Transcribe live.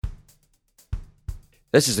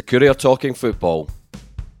This is the Courier talking football.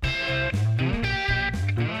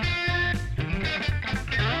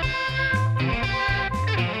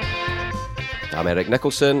 I'm Eric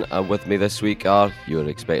Nicholson, and with me this week are, you were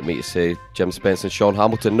expecting me to say Jim Spence and Sean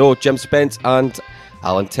Hamilton. No, Jim Spence and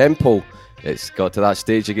Alan Temple. It's got to that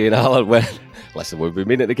stage again, Alan, when, listen, we've been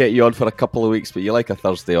meaning to get you on for a couple of weeks, but you like a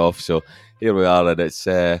Thursday off, so here we are, and it's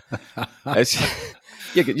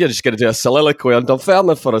you're just going to do a soliloquy on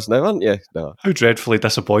Dunfermline for us now, aren't you? No. How dreadfully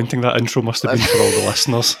disappointing that intro must have been for all the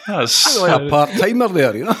listeners. That's like a part-timer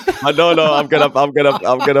there, you know. No, I'm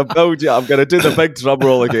gonna build you. I'm gonna do the big drum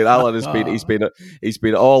roll again. Alan has he's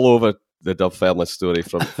been all over the Dunfermline story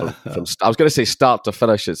from I was going to say start to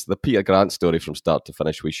finish. It's the Peter Grant story from start to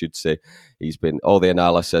finish, we should say. He's been all the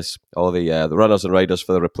analysis, all the runners and riders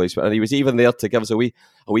for the replacement, and he was even there to give us a wee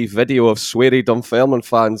video of sweary Dunfermline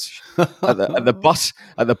fans at the bus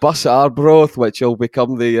at Arbroath, which will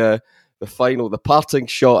become the final, the parting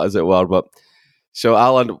shot, as it were. But so,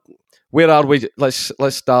 Alan, where are we? Let's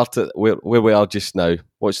start at where we are just now.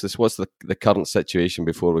 What's the current situation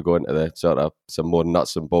before we go into the sort of some more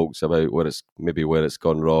nuts and bolts about where it's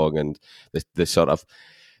gone wrong and the sort of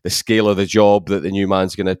the scale of the job that the new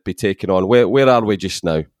man's going to be taking on. Where are we just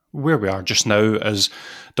now? Where we are just now is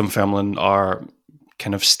Dunfermline are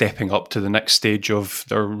kind of stepping up to the next stage of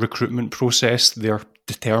their recruitment process. They're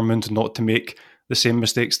determined not to make the same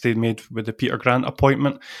mistakes they made with the Peter Grant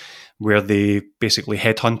appointment, where they basically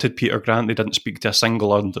headhunted Peter Grant. They didn't speak to a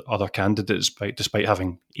single other candidate despite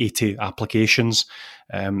having 80 applications.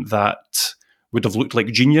 That would have looked like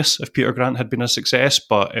genius if Peter Grant had been a success,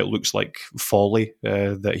 but it looks like folly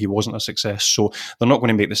that he wasn't a success. So they're not going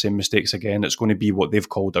to make the same mistakes again. It's going to be what they've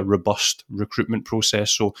called a robust recruitment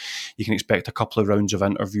process. So you can expect a couple of rounds of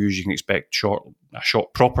interviews. You can expect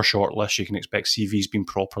proper shortlist. You can expect CVs being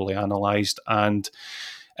properly analysed. And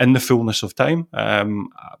in the fullness of time,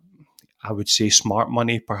 I would say smart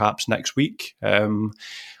money perhaps next week.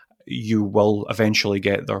 You will eventually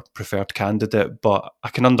get their preferred candidate, but I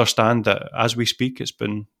can understand that as we speak, it's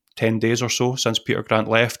been 10 days or so since Peter Grant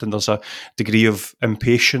left, and there's a degree of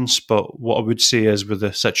impatience. But what I would say is, with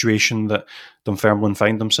the situation that Dunfermline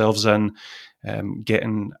find themselves in,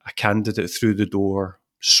 getting a candidate through the door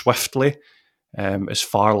swiftly is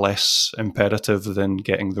far less imperative than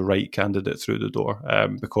getting the right candidate through the door,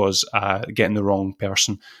 because getting the wrong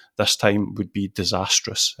person this time would be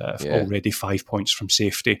disastrous. Already 5 points from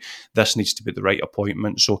safety. This needs to be the right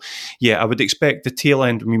appointment. So, yeah, I would expect the tail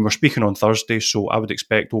end. I mean, we're speaking on Thursday, so I would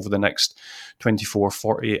expect over the next 24,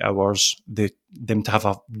 48 hours, them to have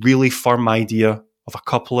a really firm idea of a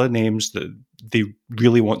couple of names that they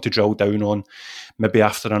really want to drill down on. Maybe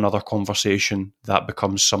after another conversation, that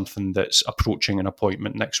becomes something that's approaching an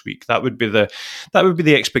appointment next week. That would be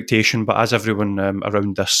the expectation. But as everyone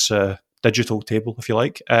around this digital table, if you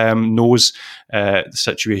like, knows,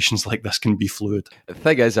 situations like this can be fluid. The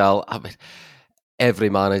thing is, Al, I mean,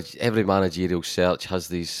 every managerial search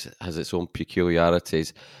has its own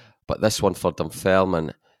peculiarities, but this one for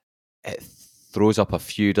Dunfermline, it throws up a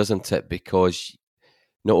few, doesn't it? Because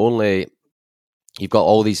not only you've got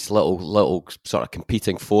all these little sort of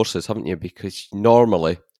competing forces, haven't you? Because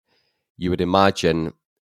normally you would imagine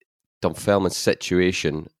Dunfermline's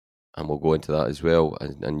situation, and we'll go into that as well,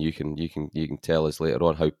 and you can tell us later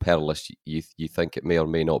on how perilous you think it may or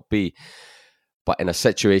may not be. But in a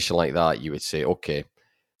situation like that, you would say, okay,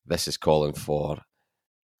 this is calling for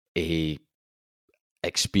a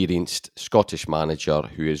experienced Scottish manager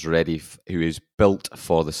who is ready, who is built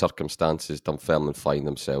for the circumstances Dunfermline find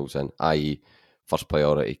themselves in, i.e. first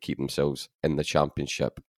priority, keep themselves in the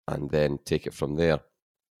Championship and then take it from there.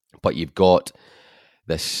 But you've got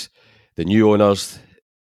the new owners,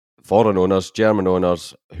 foreign owners, German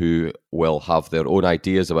owners, who will have their own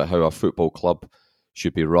ideas about how a football club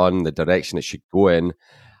should be run, the direction it should go in,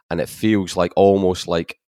 and it feels like almost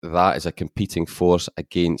like that is a competing force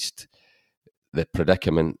against the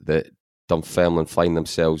predicament that Dunfermline find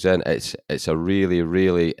themselves in. It's a really,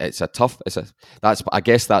 really, I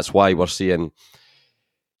guess that's why we're seeing,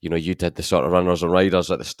 you did the sort of runners and riders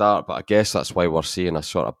at the start, but I guess that's why we're seeing a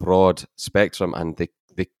sort of broad spectrum, and they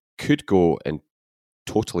could go in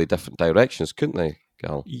totally different directions, couldn't they,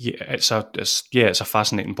 Gal? Yeah, it's a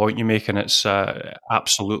fascinating point you make, and it's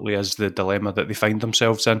absolutely is the dilemma that they find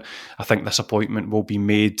themselves in. I think this appointment will be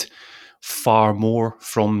made far more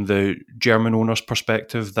from the German owner's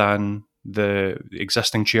perspective than the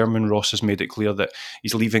existing chairman. Ross has made it clear that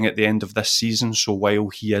he's leaving at the end of this season, so while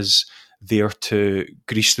he is there to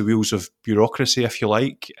grease the wheels of bureaucracy, if you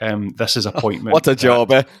like. This is appointment. What a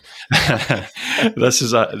job, eh? This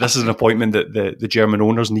is an appointment that the German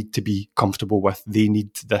owners need to be comfortable with. They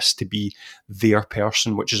need this to be their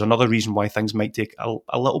person, which is another reason why things might take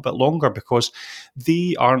a little bit longer, because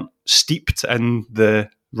they aren't steeped in the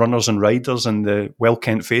runners and riders and the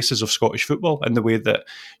well-kent faces of Scottish football in the way that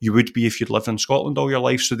you would be if you'd lived in Scotland all your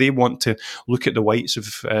life. So they want to look at the whites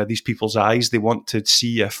of these people's eyes. They want to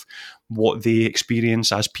see if what they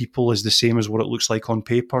experience as people is the same as what it looks like on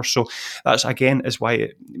paper. So that's, again, is why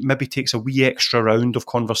it maybe takes a wee extra round of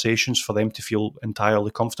conversations for them to feel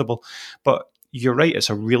entirely comfortable. But you're right, it's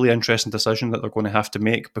a really interesting decision that they're going to have to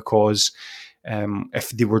make, because if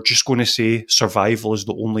they were just going to say survival is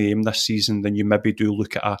the only aim this season, then you maybe do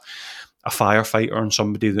look at a firefighter and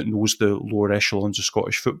somebody that knows the lower echelons of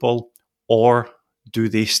Scottish football. Or do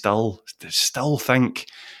they still think,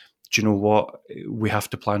 do you know what, we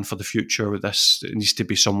have to plan for the future with this? It needs to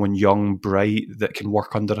be someone young, bright, that can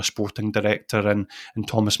work under a sporting director and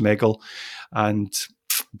Thomas Meggle, and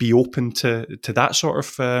be open to that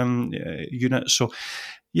sort of unit. So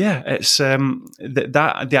yeah, it's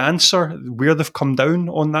the answer where they've come down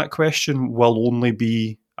on that question will only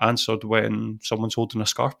be answered when someone's holding a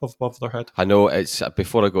scarf above their head. I know. It's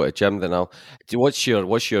before I go to Jim. Then what's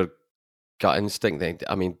your gut instinct then?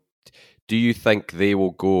 I mean, do you think they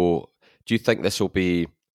will go? Do you think this will be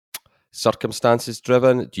circumstances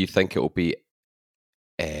driven? Do you think it will be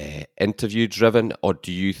interview driven, or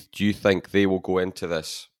do you think they will go into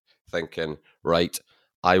this thinking, right,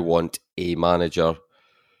 I want a manager?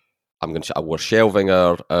 We're shelving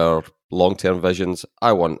our long-term visions.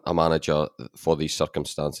 I want a manager for these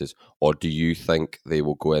circumstances. Or do you think they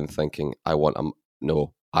will go in thinking, we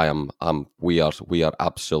are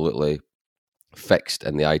absolutely fixed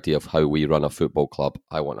in the idea of how we run a football club.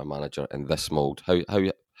 I want a manager in this mould. How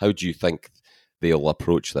do you think they'll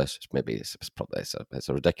approach this? Maybe it's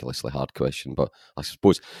a ridiculously hard question, but I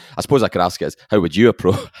suppose I could ask it as, how would you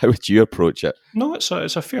approach it? No, it's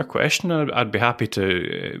a fair question. I'd be happy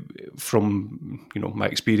to, from my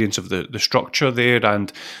experience of the structure there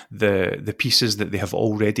and the pieces that they have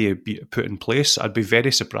already put in place, I'd be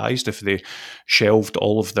very surprised if they shelved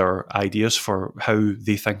all of their ideas for how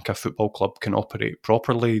they think a football club can operate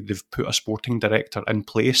properly. They've put a sporting director in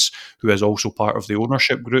place who is also part of the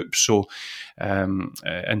ownership group. So.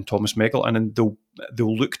 And Thomas Meggle, and then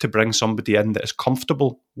they'll look to bring somebody in that is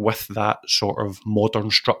comfortable with that sort of modern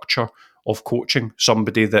structure of coaching.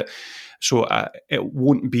 Somebody that, so it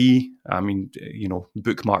won't be,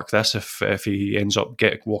 bookmark this if he ends up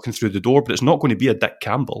walking through the door, but it's not going to be a Dick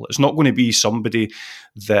Campbell. It's not going to be somebody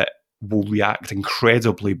that will react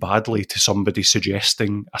incredibly badly to somebody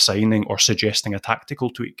suggesting a signing or suggesting a tactical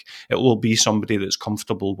tweak. It will be somebody that's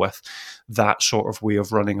comfortable with that sort of way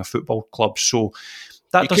of running a football club. So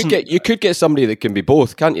that you could get somebody that can be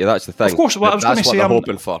both, can't you? That's the thing. Of course, I was going to say, I'm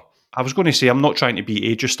hoping for. I was going to say, I'm not trying to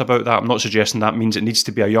be ageist about that. I'm not suggesting that means it needs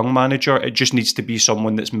to be a young manager. It just needs to be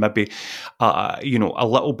someone that's maybe, a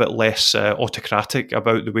little bit less autocratic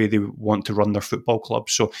about the way they want to run their football club.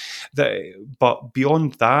 But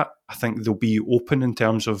beyond that, I think they'll be open in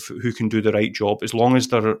terms of who can do the right job, as long as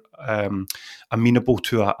they're amenable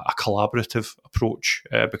to a collaborative approach,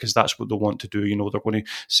 because that's what they'll want to do. They're going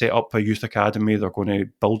to set up a youth academy, they're going to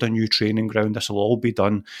build a new training ground. This will all be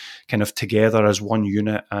done kind of together as one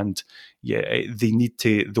unit, and they'll need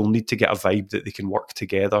to get a vibe that they can work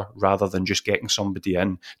together rather than just getting somebody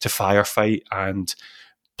in to firefight and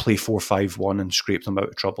play 4-5-1 and scrape them out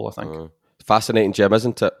of trouble, I think. Fascinating, Jim,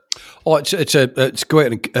 isn't it? Oh, it's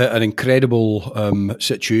quite an incredible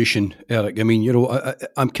situation, Eric. I mean,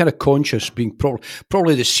 I'm kind of conscious being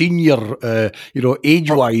probably the senior,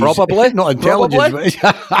 age-wise, probably not intelligence,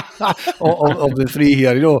 of the three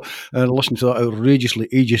here. And listen to that outrageously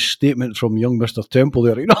ageist statement from young Mr. Temple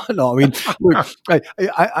there. No, I mean, look,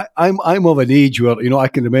 I'm of an age where I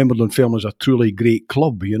can remember Dunfermline as a truly great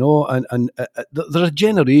club. And there's a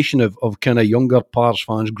generation of kind of younger Pars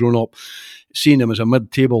fans grown up seeing them as a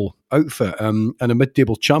mid-table outfit and a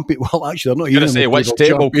mid-table champion. Well, actually, they're not even a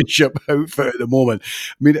mid-table championship outfit at the moment.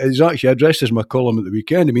 I mean, it's actually, I addressed this in my column at the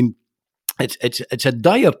weekend. I mean, it's a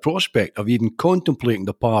dire prospect of even contemplating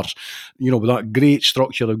the Pars, with that great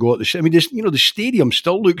structure they've got. I mean, the stadium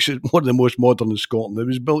still looks one of the most modern in Scotland. It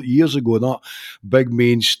was built years ago, that big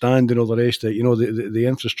main stand and all the rest of it. The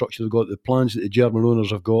infrastructure they've got, the plans that the German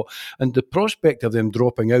owners have got, and the prospect of them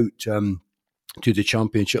dropping out to the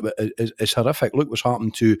Championship is horrific. Look what's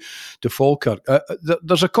happened to Falkirk.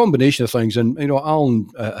 There's a combination of things, and Alan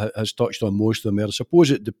has touched on most of them there. I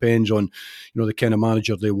suppose it depends on the kind of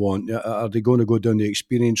manager they want. Are they going to go down the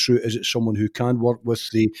experience route? Is it someone who can work with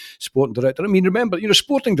the sporting director? I mean, remember,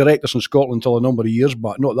 sporting directors in Scotland until a number of years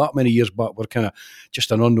back, not that many years back, were kind of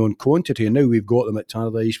just an unknown quantity, and now we've got them at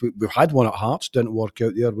Tannadice. We've had one at Hearts, didn't work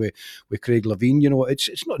out there with Craig Levine.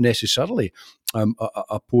 It's not necessarily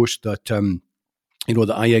a post that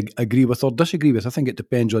that I agree with or disagree with. I think it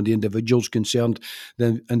depends on the individuals concerned,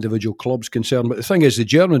 the individual clubs concerned. But the thing is, the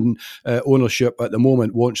German ownership at the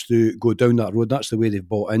moment wants to go down that road. That's the way they've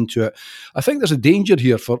bought into it. I think there's a danger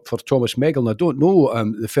here for Thomas Meggle, and I don't know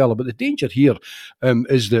the fella, but the danger here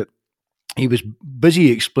is that he was busy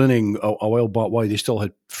explaining a while back why they still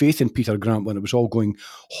had faith in Peter Grant when it was all going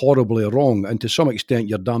horribly wrong. And to some extent,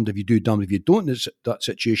 you're damned if you do, damned if you don't in that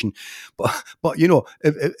situation. But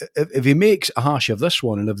if he makes a hash of this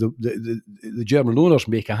one, and if the German owners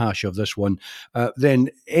make a hash of this one, then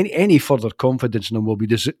any further confidence in him will be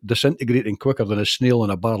disintegrating quicker than a snail in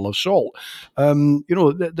a barrel of salt.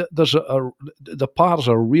 There's the Pars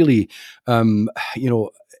are really,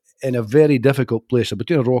 in a very difficult place,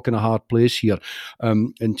 between a rock and a hard place here,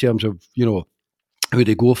 in terms of who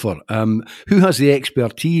they go for. Who has the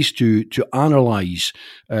expertise to analyse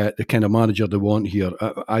the kind of manager they want here?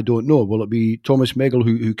 I don't know. Will it be Thomas Meggle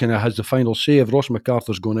who kind of has the final say? If Ross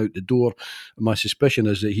MacArthur's gone out the door, my suspicion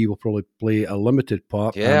is that he will probably play a limited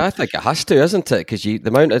part. Yeah, I think it has to, isn't it? Because the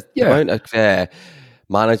amount of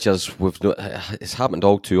managers it's happened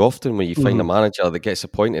all too often when you find a manager that gets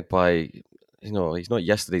appointed by. He's not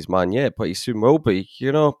yesterday's man yet, but he soon will be.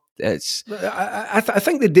 It's. I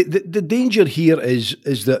think the danger here is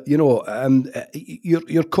that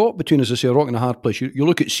you're caught between, as I say, a rock and a hard place. You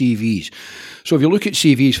look at CVs. So if you look at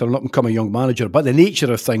CVs for an up and coming young manager, by the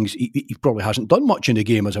nature of things, he probably hasn't done much in the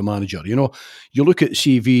game as a manager. You look at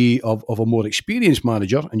CV of a more experienced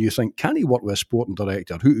manager, and you think, can he work with a sporting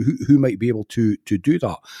director? Who might be able to do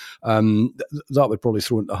that? That would probably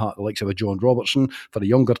throw into the hat the likes of a John Robertson. For a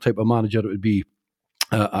younger type of manager, it would be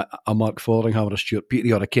a Mark Fotheringham or a Stuart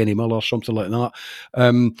Peaty or a Kenny Miller, something like that.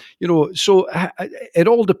 So it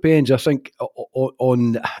all depends, I think,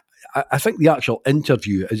 on. I think the actual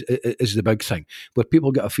interview is the big thing, where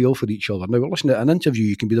people get a feel for each other. Now, listen, at an interview,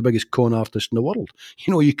 you can be the biggest con artist in the world.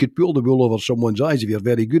 You could pull the wool over someone's eyes if you're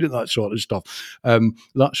very good at that sort of stuff.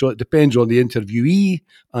 So it depends on the interviewee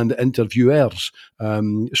and the interviewers.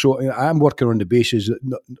 So I'm working on the basis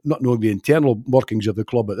that not knowing the internal workings of the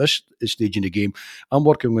club at this stage in the game, I'm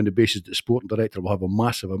working on the basis that the sporting director will have a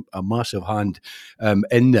massive hand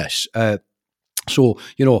in this. So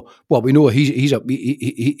we know he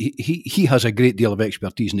has a great deal of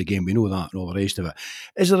expertise in the game. We know that, and all the rest of it.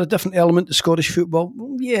 Is there a different element to Scottish football?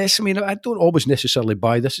 Yes. I mean, I don't always necessarily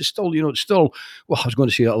buy this. It's still, I was going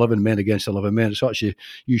to say 11 men against 11 men. It's actually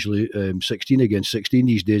usually 16 against 16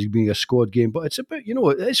 these days, being a squad game. But it's about,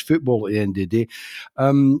 it is football at the end of the day.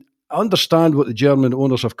 I understand what the German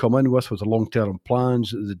owners have come in with the long-term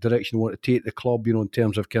plans, the direction they want to take the club, in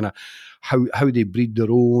terms of kind of how they breed their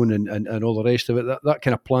own and all the rest of it. That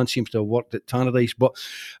kind of plan seems to have worked at Tannadice, but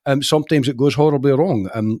sometimes it goes horribly wrong.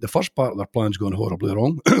 The first part of their plan's gone horribly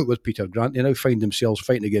wrong with Peter Grant. They now find themselves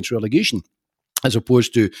fighting against relegation, as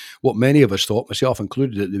opposed to what many of us thought, myself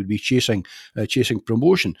included, that they would be chasing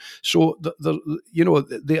promotion. So,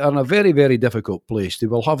 they are in a very, very difficult place. They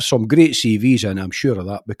will have some great CVs in, I'm sure of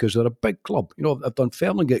that, because they're a big club. If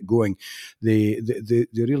Dunfermline get going, they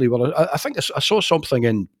really will. I think I saw something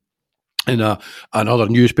in another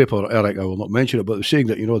newspaper, Eric, I will not mention it, but they're saying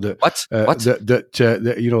that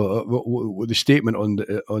the statement on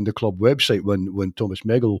the club website when Thomas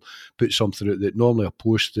Meggle put something out, that normally a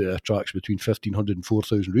post attracts between 1,500 and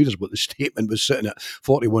 4,000 readers, but the statement was sitting at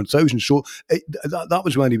 41,000. So that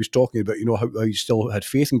was when he was talking about how he still had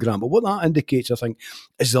faith in Grant. But what that indicates, I think,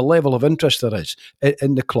 is the level of interest there is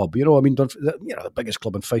in the club. The biggest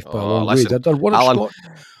club in Fife by a long way. They're one of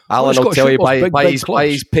Alan will tell you by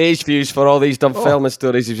his page views for all these Dunfermline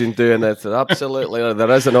stories he's been doing. Absolutely,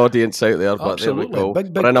 there is an audience out there, but there we go.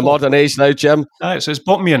 We're in a modern age now, Jim. So it's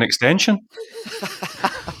bought me an extension.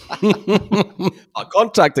 A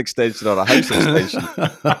contract extension or a house extension.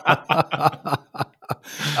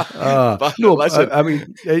 Listen, I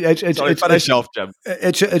mean, finish off, Jim.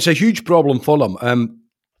 It's a huge problem for them.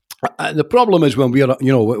 The problem is when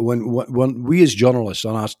when we as journalists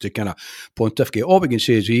are asked to kind of pontificate, all we can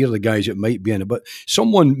say is here are the guys that might be in it, but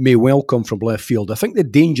someone may well come from left field. I think the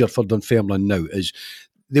danger for Dunfermline now is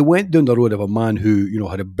they went down the road of a man who,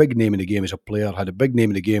 had a big name in the game as a player, had a big name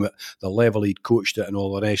in the game at the level he'd coached it and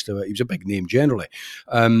all the rest of it. He was a big name generally.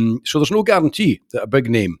 So there's no guarantee that a big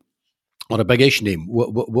name or a big-ish name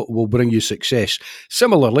will bring you success.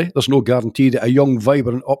 Similarly, there's no guarantee that a young,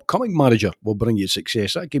 vibrant, upcoming manager will bring you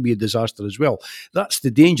success. That could be a disaster as well. That's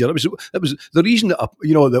the danger. That was the reason that,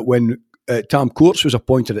 that when Tam Courts was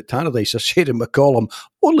appointed at Tannadice, I said to McCollum,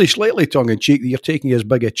 only slightly tongue-in-cheek, that you're taking as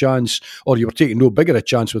big a chance, or you were taking no bigger a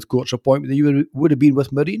chance with Courts' appointment than you would have been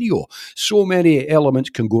with Mourinho. So many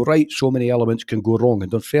elements can go right, so many elements can go wrong,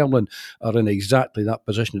 and Dunfermline are in exactly that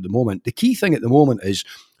position at the moment. The key thing at the moment is,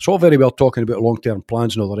 it's all very well talking about long-term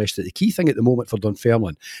plans and all the rest of it. The key thing at the moment for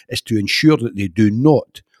Dunfermline is to ensure that they do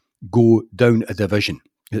not go down a division,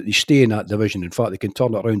 that they stay in that division. In fact, they can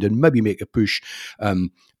turn it around and maybe make a push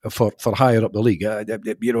for higher up the league.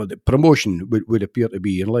 The promotion would appear to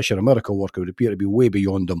be, unless you're a miracle worker, would appear to be way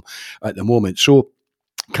beyond them at the moment. So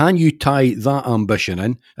can you tie that ambition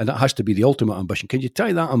in, and that has to be the ultimate ambition, can you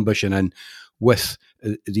tie that ambition in with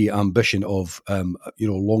the ambition of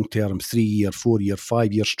long-term 3-year, 4-year,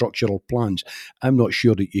 5-year structural plans? I'm not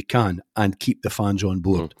sure that you can, and keep the fans on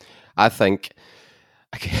board. I think,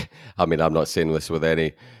 I'm not saying this with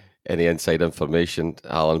any inside information,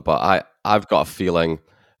 Alan, but I've got a feeling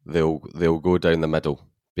they'll go down the middle,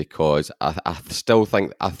 because I still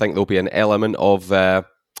think there'll be an element of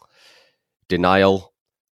denial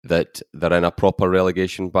that they're in a proper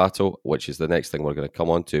relegation battle, which is the next thing we're going to come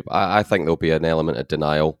on to. But I think there'll be an element of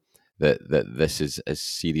denial that this is as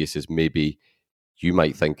serious as maybe you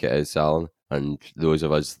might think it is, Alan. And those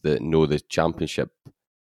of us that know the Championship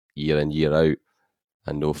year in, year out,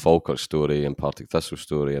 and know Falkirk's story and Partick Thistle's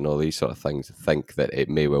story and all these sort of things, think that it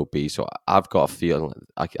may well be. So I've got a feeling,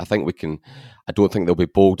 I think we can, I don't think they'll be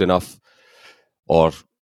bold enough or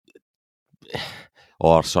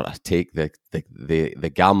sort of take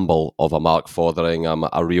the gamble of a Mark Fotheringham,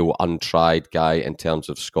 a real untried guy in terms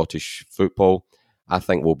of Scottish football. I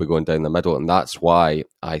think we'll be going down the middle, and that's why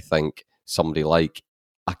I think somebody like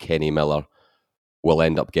a Kenny Miller will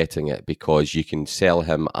end up getting it, because you can sell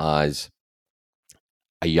him as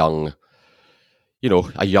a young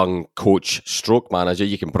coach stroke manager.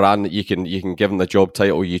 You can brand, you can give him the job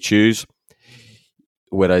title you choose.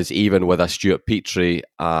 Whereas even with a Stuart Petrie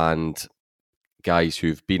and guys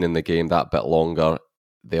who've been in the game that bit longer,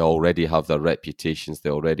 they already have their reputations.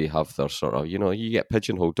 They already have their sort of, you get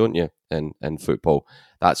pigeonholed, don't you, in football?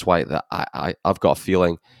 That's why I've got a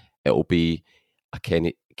feeling it'll be a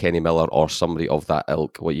Kenny Miller or somebody of that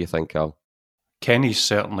ilk. What do you think, Al? Kenny's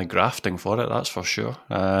certainly grafting for it, that's for sure.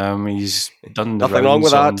 He's done the nothing wrong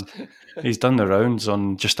with that. He's done the rounds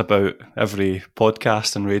on just about every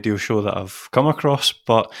podcast and radio show that I've come across.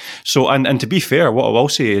 But so, and to be fair, what I will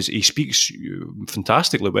say is he speaks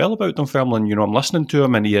fantastically well about Dunfermline. I'm listening to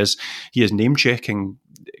him, and he is name checking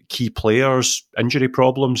key players, injury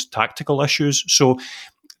problems, tactical issues. So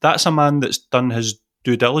that's a man that's done his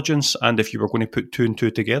due diligence, and if you were going to put two and two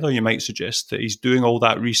together, you might suggest that he's doing all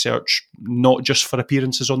that research not just for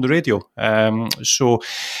appearances on the radio. So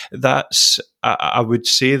that's, I would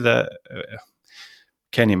say that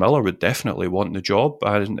Kenny Miller would definitely want the job,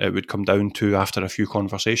 and it would come down to, after a few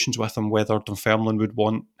conversations with him, whether Dunfermline would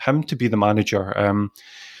want him to be the manager.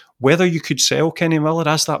 Whether you could sell Kenny Miller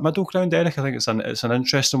as that middle ground, Eric, I think it's an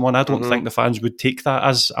interesting one. I don't think the fans would take that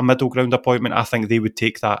as a middle ground appointment. I think they would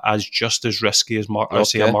take that as just as risky as Mark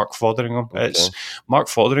Fotheringham. Okay. Mark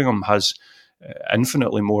Fotheringham has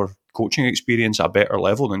infinitely more coaching experience at a better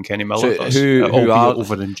level than Kenny Miller does. Who are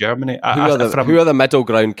over in Germany? Who are the middle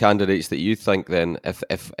ground candidates that you think then,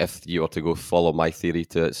 if you were to go follow my theory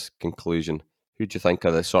to its conclusion? Who do you think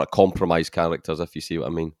are the sort of compromise characters, if you see what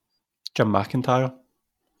I mean? Jim McIntyre.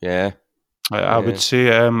 Yeah. I would say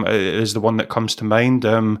is the one that comes to mind.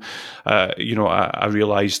 I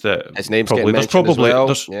realise that his name's getting mentioned as well.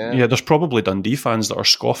 There's probably Dundee fans that are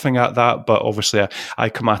scoffing at that, but obviously I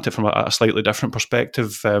come at it from a slightly different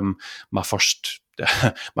perspective. My first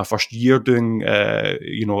year doing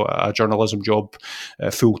a journalism job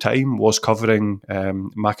full time was covering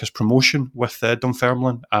Macca's promotion with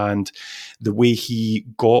Dunfermline, and the way he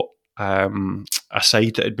got a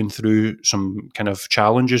side that had been through some kind of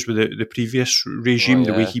challenges with the previous regime,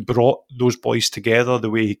 the way he brought those boys together, the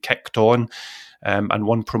way he kicked on and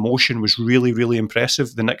won promotion was really, really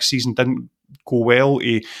impressive. The next season didn't go well.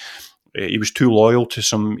 He was too loyal to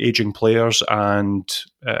some ageing players, and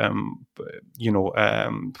perhaps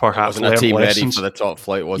wasn't a team lessons. ready for the top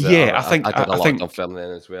flight, was it? Yeah, I think I did a lot of Dunfermline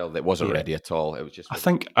then as well. That wasn't ready at all. It was just.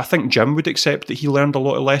 I think Jim would accept that he learned a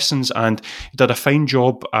lot of lessons, and he did a fine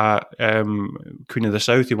job at Queen of the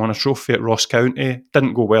South. He won a trophy at Ross County.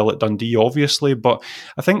 Didn't go well at Dundee, obviously, but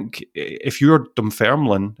I think if you're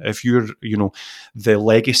Dunfermline, if you're the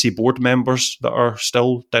legacy board members that are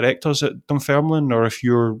still directors at Dunfermline, or if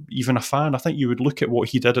you're even a fan, I think you would look at what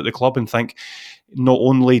he did at the club and think, not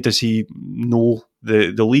only does he know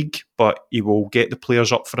the league, but he will get the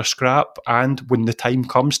players up for a scrap, and when the time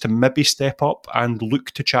comes to maybe step up and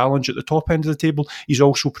look to challenge at the top end of the table, he's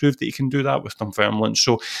also proved that he can do that with Dunfermline.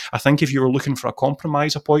 So I think if you were looking for a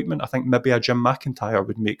compromise appointment, I think maybe a Jim McIntyre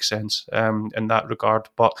would make sense in that regard.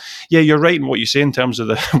 But yeah, you're right in what you say in terms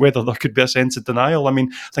of whether there could be a sense of denial. I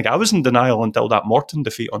mean, I think I was in denial until that Morton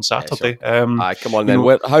defeat on Saturday. Yeah, come on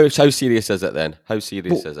then. How serious is it then? How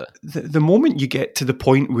serious is it? The moment you get to the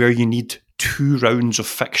point where you need 2 rounds of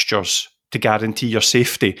fixtures to guarantee your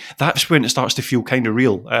safety, that's when it starts to feel kind of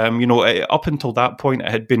real. Up until that point, it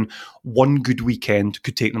had been one good weekend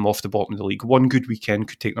could take them off the bottom of the league. One good weekend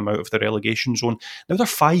could take them out of the relegation zone. Now they're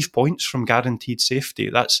 5 points from guaranteed safety.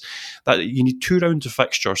 That you need 2 rounds of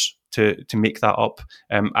fixtures to make that up,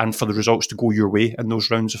 and for the results to go your way in those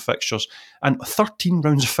rounds of fixtures. And 13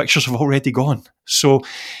 rounds of fixtures have already gone. So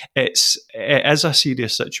it is a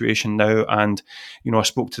serious situation now. And, I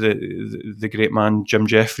spoke to the great man, Jim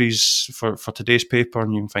Jeffries, for today's paper,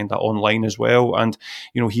 and you can find that online as well. And,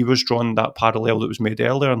 he was drawing that parallel that was made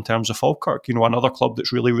earlier in terms of Falkirk, another club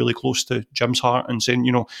that's really, really close to Jim's heart, and saying,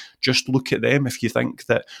 just look at them if you think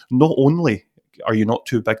that not only are you not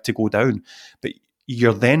too big to go down, but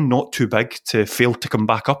you're then not too big to fail to come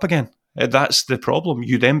back up again. That's the problem.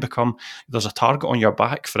 You then become, there's a target on your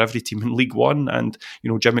back for every team in League One, and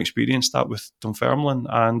Jim experienced that with Dunfermline.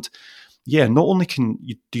 And yeah, not only do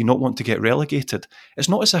you not want to get relegated, it's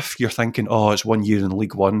not as if you're thinking, oh, it's 1 year in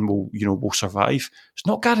League One, we'll survive. It's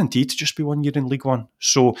not guaranteed to just be 1 year in League One.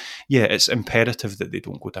 So yeah, it's imperative that they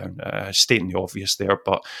don't go down. Stating the obvious there,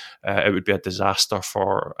 but it would be a disaster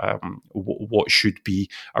for what should be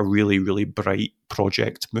a really, really bright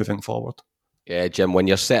project moving forward. Yeah, Jim, when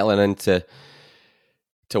you're settling into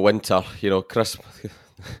winter, Christmas,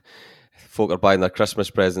 folk are buying their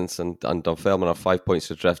Christmas presents, and Dunfermline are 5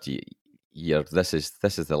 points adrift. This is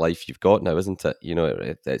the life you've got now, isn't it?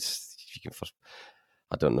 It's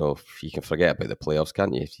I don't know if you can forget about the playoffs,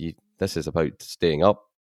 can't you? This is about staying up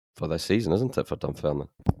for this season, isn't it, for Dunfermline?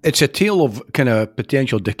 It's a tale of kind of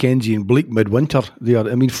potential Dickensian bleak midwinter there.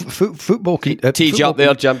 I mean, football can... Teed you up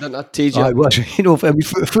there, Jim, didn't I? Teed you up.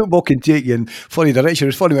 Football can take you in funny direction. It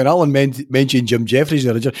was funny when Alan mentioned Jim Jeffries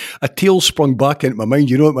there. A tale sprung back into my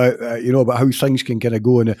mind, about how things can kind of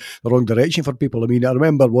go in the wrong direction for people. I mean, I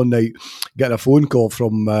remember one night getting a phone call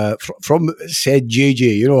from said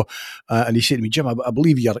JJ, and he said to me, Jim, I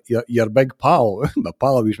believe your big pal, my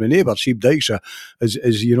pal, who's my neighbour, Steve Dykstra, is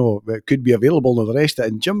could be available and all the rest of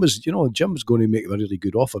it. And Jim was going to make a really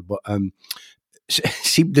good offer, but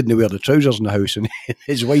Seep didn't wear the trousers in the house, and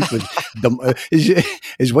his wife was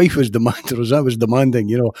his wife was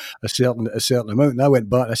demanding, a certain amount. And I went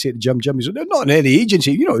back and I said to Jim, he said, not in any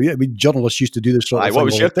agency, journalists used to do this sort of thing. What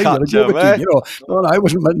was your cut, Jim? No, I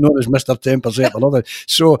wasn't known as Mr. 10% or nothing.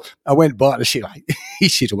 So I went back and I said, he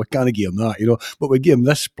said, we can't give him that, but we give him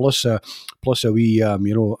this plus a wee,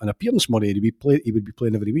 an appearance money. He would be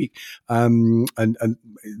playing every week, and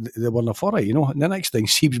they weren't for it, And the next thing,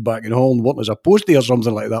 Seep's back in Holland working as a postie or something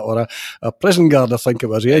like that, or a prison guard, I think it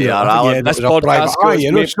was. This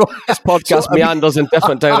podcast meanders in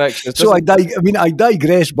different directions. So I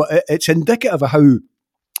digress, but it's indicative of how,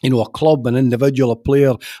 a club, an individual, a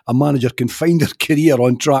player, a manager can find their career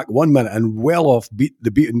on track 1 minute and well off the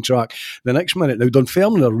beaten track the next minute. Now,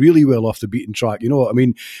 Dunfermline are really well off the beaten track.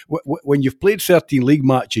 When you've played 13 league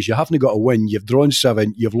matches, you haven't got a win, you've drawn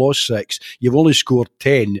 7, you've lost 6, you've only scored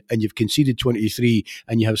 10, and you've conceded 23,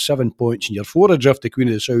 and you have 7 points, and you're 4 adrift of Queen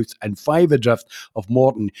of the South and 5 adrift of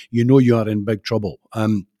Morton, you are in big trouble.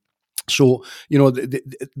 So,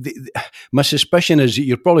 my suspicion is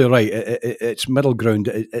you're probably right. It's middle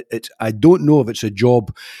ground. I don't know if it's a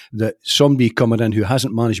job that somebody coming in who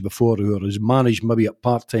hasn't managed before, who has managed maybe at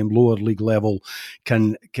part-time lower league level,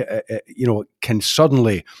 can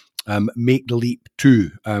suddenly make the leap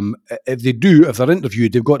to. If they're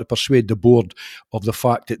interviewed, they've got to persuade the board of the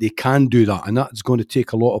fact that they can do that, and that's going to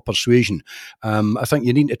take a lot of persuasion. I think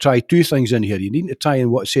you need to try 2 things in here. You need to try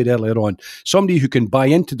in what I said earlier on, somebody who can buy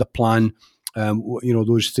into the plan,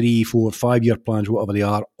 those 3, 4, 5 year plans, whatever they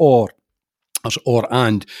are, or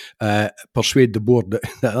and persuade the board that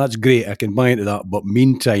that's great, I can buy into that, but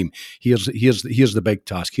meantime, here's the big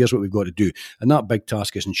task, here's what we've got to do, and that big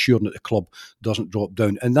task is ensuring that the club doesn't drop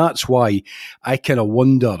down. And that's why I kind of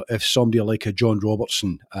wonder if somebody like a John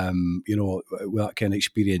Robertson, with that kind of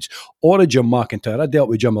experience, or a Jim McIntyre. I dealt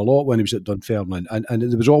with Jim a lot when he was at Dunfermline, and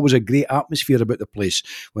there was always a great atmosphere about the place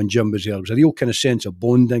when Jim was there. There was a real kind of sense of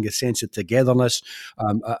bonding, a sense of togetherness,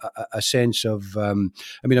 a sense of I'm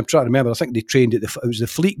trying to remember, I think they trained at it was the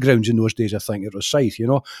Fleet grounds in those days, I think it was Scythe,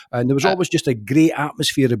 and there was always just a great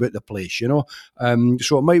atmosphere about the place, so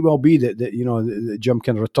it might well be that Jim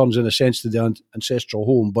kind of returns in a sense to the ancestral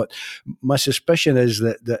home, but my suspicion is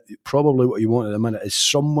that probably what you want at the minute is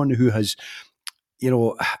someone who has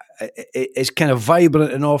is kind of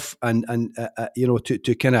vibrant enough and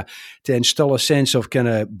to instill a sense of kind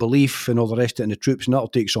of belief and all the rest of it in the troops, and that'll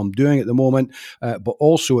take some doing at the moment, but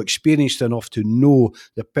also experienced enough to know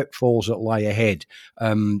the pitfalls that lie ahead.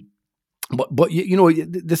 But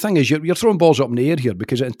the thing is, you're throwing balls up in the air here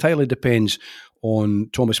because it entirely depends on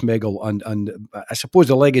Thomas Meggle and I suppose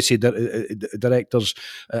the legacy directors,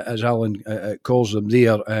 as Alan calls them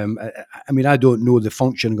there. I don't know the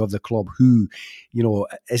functioning of the club. Who,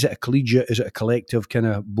 is it a collegiate, is it a collective kind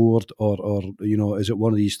of board, or is it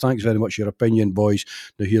one of these? Thanks very much for your opinion, boys.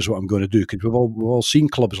 Now here's what I'm going to do, because we've all seen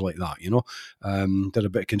clubs like that. Did a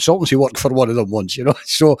bit of consultancy work for one of them once.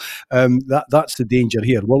 So that's the danger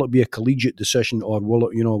here. Will it be a collegiate decision, or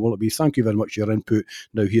will it be thank you very much for your input?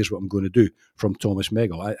 Now here's what I'm going to do from Thomas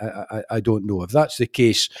Meggle? I don't know. If that's the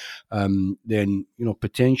case, then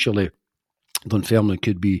potentially Dunfermline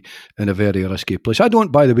could be in a very risky place. I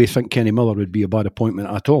don't, by the way, think Kenny Miller would be a bad appointment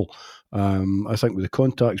at all. I think with the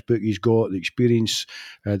contacts book he's got, the experience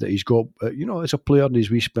that he's got, as a player and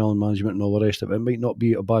his wee spell in management and all the rest of it, it might not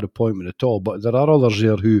be a bad appointment at all. But there are others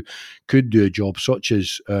there who could do a job, such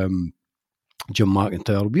as Jim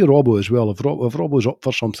McIntyre, be Robbo as well. If Robbo's up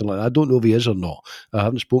for something like that, I don't know if he is or not. I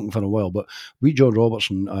haven't spoken for a while, but John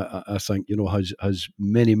Robertson, I think, has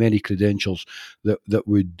many credentials that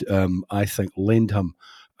would, I think, lend him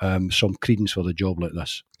some credence for the job like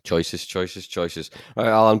this. Choices. Right,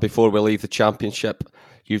 Alan, before we leave the Championship,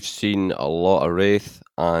 you've seen a lot of Raith,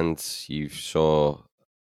 and you've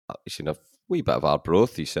seen a wee bit of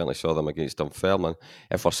Arbroath. You certainly saw them against Dunfermline.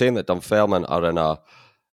 If we're saying that Dunfermline are in a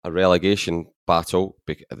relegation battle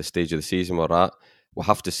at the stage of the season we're at, we'll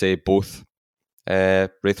have to say both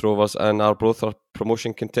Raith Rovers and Arbroath are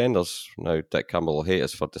promotion contenders. Now, Dick Campbell will hate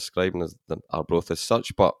us for describing Arbroath as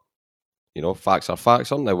such, but facts are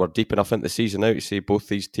facts, aren't they? We're deep enough into the season now to say both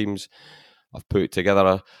these teams have put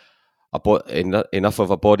together enough of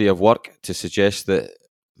a body of work to suggest that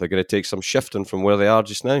they're going to take some shifting from where they are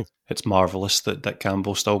just now. It's marvellous that Dick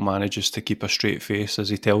Campbell still manages to keep a straight face as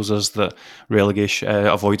he tells us that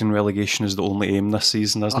avoiding relegation is the only aim this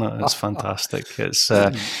season, isn't it? It's fantastic.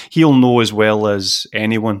 He'll know as well as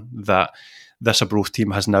anyone that this Arbroath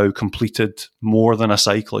team has now completed more than a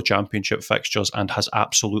cycle of Championship fixtures and has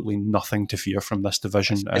absolutely nothing to fear from this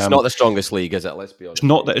division. It's not the strongest league, is it? Let's be honest.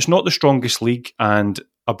 It's not the strongest league, and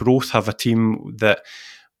Arbroath have a team that,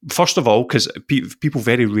 first of all, because people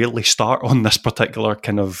very rarely start on this particular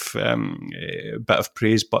kind of bit of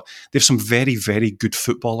praise, but they have some very, very good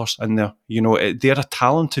footballers in there. They're a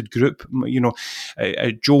talented group.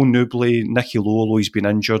 Joe Nubley, Nicky Lolo, he's been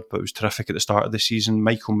injured, but was terrific at the start of the season.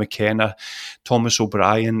 Michael McKenna, Thomas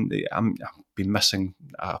O'Brien. I've been missing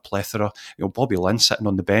a plethora. Bobby Lynn sitting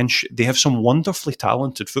on the bench. They have some wonderfully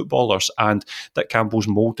talented footballers, and Dick Campbell's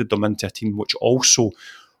moulded them into a team which also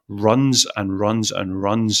runs.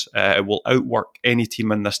 It will outwork any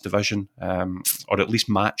team in this division, or at least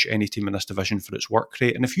match any team in this division for its work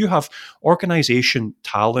rate. And if you have organisation,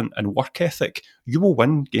 talent and work ethic, you will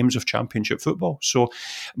win games of Championship football. So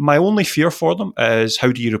my only fear for them is,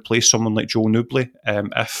 how do you replace someone like Joe Nubley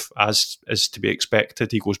if, as is to be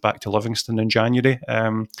expected, he goes back to Livingston in January.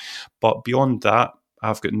 But beyond that,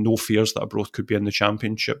 I've got no fears that Arbroath could be in the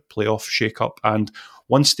Championship playoff shake-up. And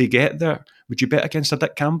once they get there, would you bet against a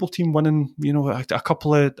Dick Campbell team winning, a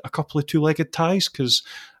couple of two-legged ties? Because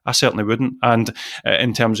I certainly wouldn't. And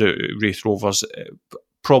in terms of Raith Rovers,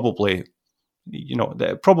 probably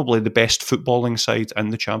the best footballing side in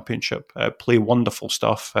the Championship. Play wonderful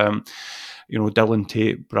stuff. Dylan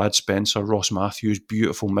Tate, Brad Spencer, Ross Matthews,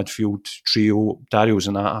 beautiful midfield trio. Dario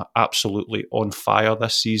Zanata absolutely on fire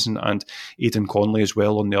this season, and Aidan Conley as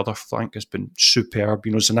well on the other flank has been superb.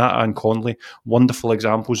 Zanata and Conley, wonderful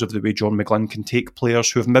examples of the way John McGlynn can take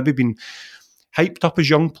players who have maybe been hyped up as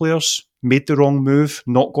young players, made the wrong move,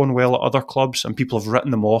 not gone well at other clubs, and people have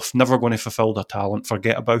written them off, never going to fulfil their talent,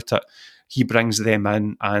 forget about it. He brings them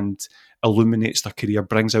in and illuminates their career,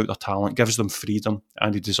 brings out their talent, gives them freedom,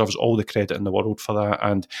 and he deserves all the credit in the world for that.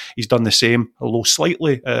 And he's done the same, although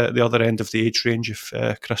slightly at the other end of the age range, if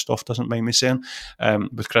Christoph doesn't mind me saying,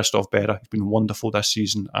 with Christoph Berra. He's been wonderful this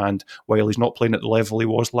season, and while he's not playing at the level he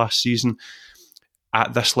was last season,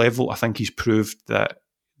 at this level, I think he's proved that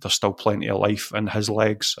there's still plenty of life in his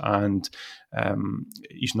legs, and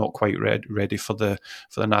he's not quite ready for the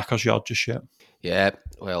knacker's yard just yet. Yeah,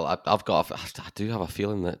 well, I do have a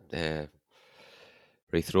feeling that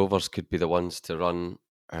Raith Rovers could be the ones to run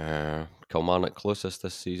Kilmarnock closest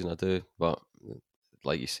this season. I do, but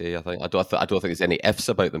like you say, I don't think there's any ifs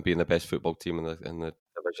about them being the best football team in the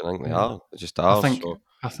division. I think they are. They just are.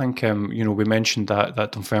 I think we mentioned that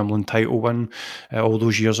Dunfermline title win all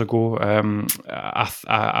those years ago.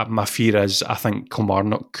 My fear is I think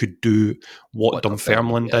Kilmarnock could do what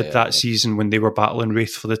Dunfermline did that season when they were battling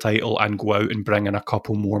Raith for the title and go out and bring in a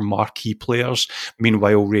couple more marquee players.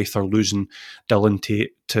 Meanwhile, Raith are losing Dylan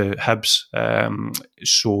Tate to Hibs.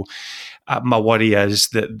 So my worry is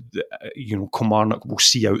that Kilmarnock will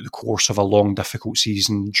see out the course of a long, difficult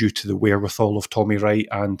season due to the wherewithal of Tommy Wright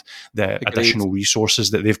and the additional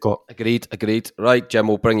resources that they've got. Agreed. Right, Jim,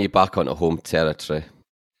 we'll bring you back onto home territory.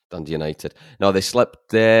 Dundee United. Now, they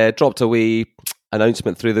dropped a wee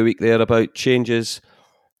announcement through the week there about changes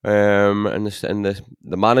in the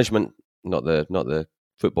management, not the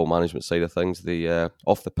football management side of things, the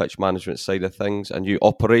off the pitch management side of things. A new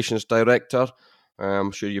operations director.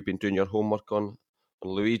 I'm sure you've been doing your homework on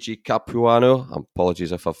Luigi Capuano.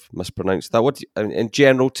 Apologies if I've mispronounced that. In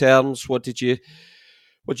general terms, what did you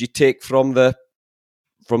take from the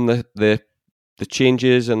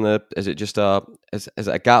changes, and is it just is it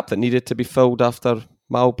a gap that needed to be filled after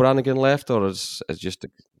Mal Brannigan left, or is just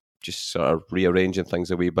sort of rearranging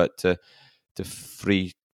things a wee bit to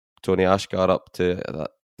free Tony Ashgar up to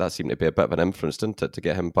that seemed to be a bit of an inference, didn't it, to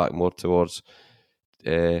get him back more towards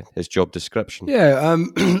his job description? Yeah,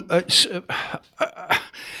 it's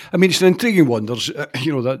an intriguing one. There's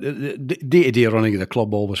the day-to-day running of the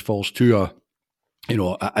club always falls to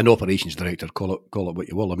an operations director. Call it what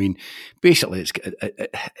you will. I mean, basically,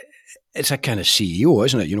 it's a kind of CEO,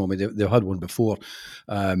 isn't it? They've had one before.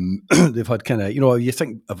 They've had kind of, you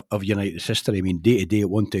think of United's history. I mean, day to day at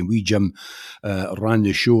one time, Jim ran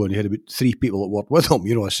the show, and he had about 3 people that worked with him.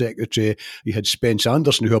 A secretary. You had Spence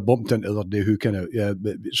Anderson, who I bumped into the other day, who kind of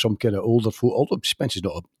some kind of older folk. Although Spence is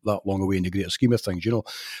not that long away in the greater scheme of things,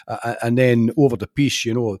 And then over the piece,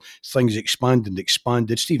 things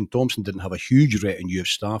expanded. Stephen Thompson didn't have a huge retinue of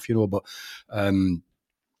staff, but.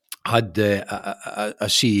 Had a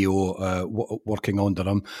CEO working under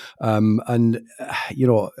him, and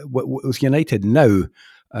with United now,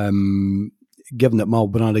 given that Mal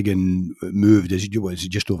Brannigan moved, as it was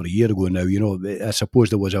just over a year ago now, I suppose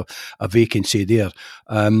there was a vacancy there.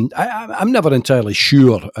 I'm never entirely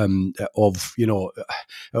sure of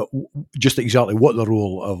just exactly what the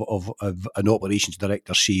role of an operations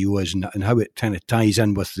director CEO is, and how it kind of ties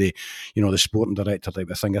in with the the sporting director type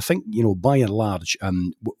of thing. I think by and large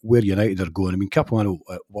where United are going. I mean, Capuano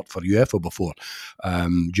worked for UEFA before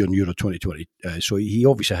during Euro 2020, so he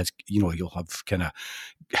obviously has he'll have kind of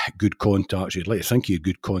good contacts. You'd like to think he had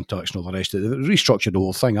good contacts and all the rest of it. They restructured the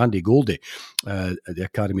whole thing. Andy Goldie, the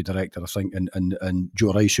academy director, I think, and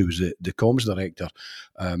Joe Rice, who was the comms director,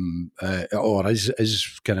 or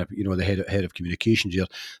is kind of the head of communications here.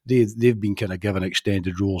 They've been kind of given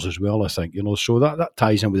extended roles as well, I think. So that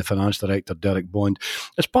ties in with the finance director, Derek Bond.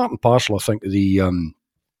 It's part and parcel, I think, of the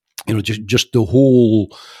just the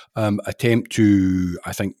whole attempt to,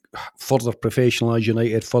 I think, further professionalise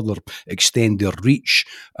United, further extend their reach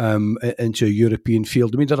into a European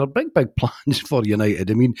field. I mean, there are big plans for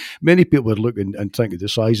United. I mean, many people are looking and think of the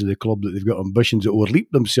size of the club, that they've got ambitions that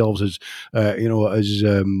overleap themselves, as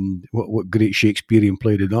what great Shakespearean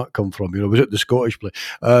play did that come from? Was it the Scottish play?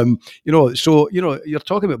 So you're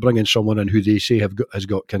talking about bringing someone in who they say has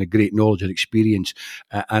got kind of great knowledge and experience,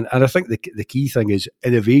 and I think the key thing is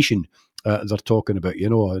innovation. They're talking about,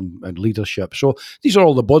 and leadership. So these are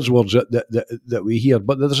all the buzzwords that we hear.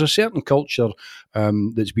 But there's a certain culture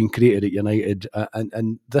that's been created at United,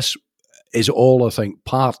 and this is all, I think,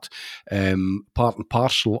 part and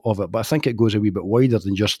parcel of it. But I think it goes a wee bit wider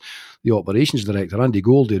than just the operations director. Andy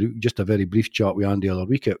Goldie, just a very brief chat with Andy the other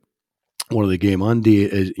week at one of the game. Andy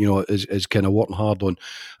is kind of working hard on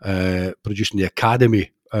producing the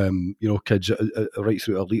academy kids right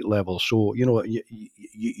through elite level. So,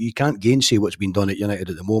 you can't gainsay what's been done at United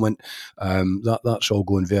at the moment. That's all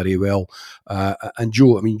going very well. And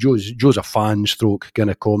Joe's a fan stroke kind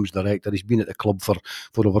of comms director. He's been at the club for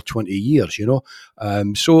over 20 years,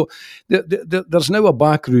 So there's now a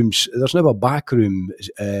backroom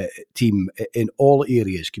team in all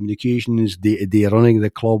areas: communications, day-to-day running the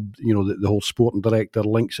club. The whole sporting director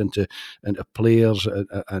links into players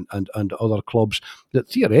and other clubs that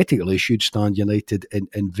theoretically should stand United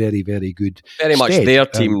in very, very good very much stead. Their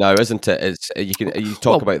team now, isn't it? You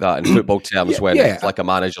talk about that in football terms when it's like a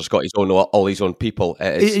manager's got all his own people.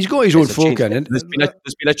 He's got his own folk in it. There's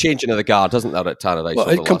been a changing of the guard, hasn't there, at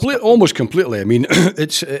Tannadice? Well, almost completely. I mean,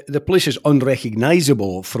 it's the place is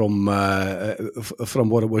unrecognisable from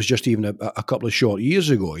what it was just even a couple of short years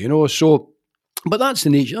ago. So. But that's the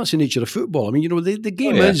nature of football. I mean, the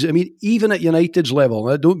game is. I mean, even at United's level,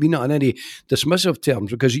 I don't mean that in any dismissive terms,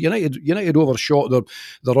 because United overshot the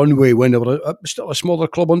runway when they were still a smaller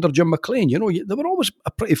club under Jim McLean. They were always a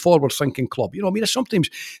pretty forward-thinking club. I sometimes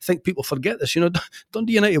think people forget this.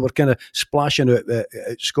 Dundee United were kind of splashing out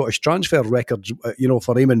Scottish transfer records,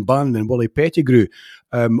 for Eamon Bannon and Willie Pettigrew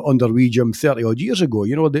under wee Jim 30 odd years ago.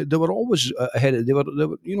 They were always ahead. They were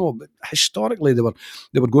historically they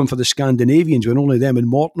were going for the Scandinavians when only them and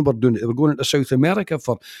Morton were doing it. They were going into South America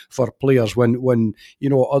for players when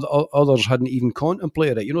others hadn't even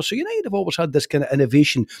contemplated it. So United have always had this kind of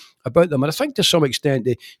innovation about them, and I think to some extent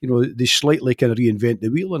they slightly kind of reinvent the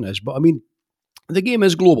wheel in this. But I mean, the game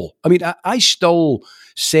is global. I mean, I still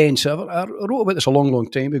sense, I wrote about this a long, long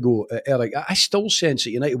time ago, Eric, I still sense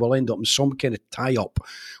that United will end up in some kind of tie-up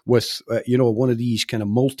with, one of these kind of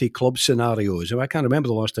multi-club scenarios. I can't remember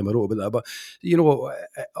the last time I wrote about that, but,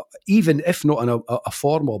 even if not in a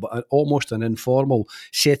formal, but almost an informal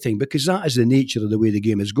setting, because that is the nature of the way the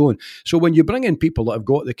game is going. So when you bring in people that have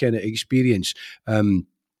got the kind of experience,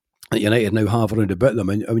 that United now have around about them,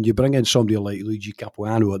 and when you bring in somebody like Luigi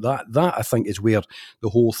Capuano, that I think is where the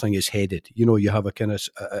whole thing is headed. You have a kind of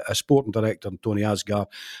a sporting director, Tony Asgar.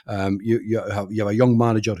 You have a young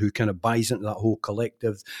manager who kind of buys into that whole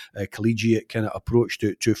collective, collegiate kind of approach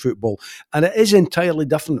to football, and it is entirely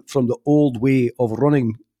different from the old way of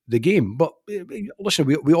running the game. But listen,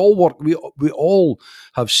 we all work. We all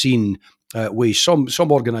have seen ways. Some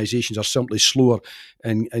organisations are simply slower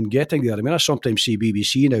in getting there. I mean, I sometimes see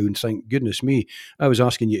BBC now and think, goodness me, I was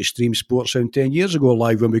asking you to stream Sportsound 10 years ago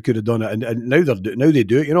live when we could have done it, and now they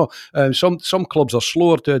do it. Some clubs are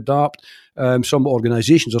slower to adapt. Some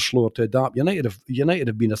organisations are slower to adapt. United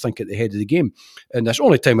have been, I think, at the head of the game, and that's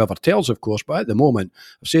only time ever tells, of course. But at the moment,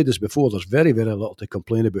 I've said this before, there's very, very little to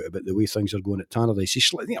complain about the way things are going at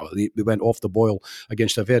Tannadice. We went off the boil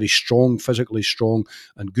against a very strong, physically strong,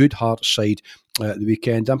 and good Hearts side the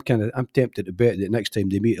weekend. I'm tempted to bet that next time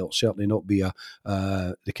they meet, it'll certainly not be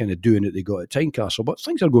the kind of doing that they got at Tynecastle. But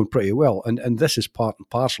things are going pretty well, and this is part and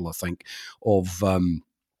parcel, I think, of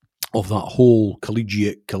that whole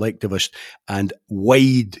collegiate, collectivist, and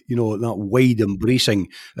wide embracing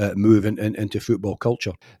move into football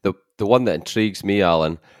culture. The one that intrigues me,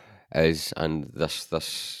 Alan, is, and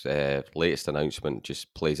this latest announcement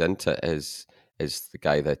just plays into it, is the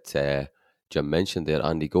guy that Jim mentioned there,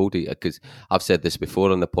 Andy Goldie. Because I've said this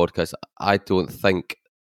before on the podcast, I don't think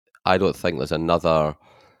there's another.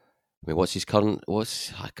 I mean,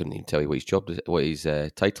 I couldn't even tell you what his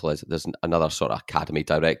title is. There's another sort of academy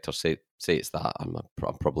director. Say it's that. I'm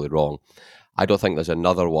probably wrong. I don't think there's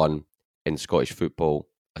another one in Scottish football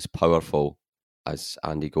as powerful as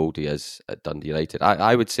Andy Goldie is at Dundee United.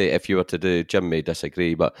 I would say, if you were to do, Jim may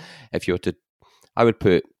disagree, but if you were to, I would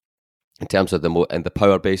put, in terms of the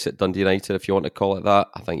power base at Dundee United, if you want to call it that,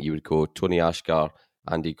 I think you would go Tony Asgar,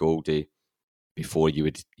 Andy Goldie, before you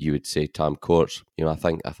would say Tam Courts. I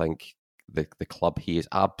think the club, he is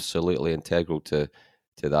absolutely integral to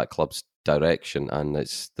that club's direction, and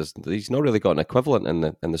he's not really got an equivalent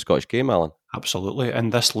in the Scottish game, Alan. Absolutely,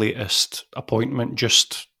 and this latest appointment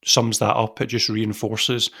just sums that up. It just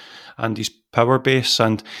reinforces Andy's power base,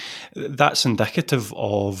 and that's indicative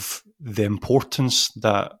of the importance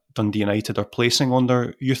that Dundee United are placing on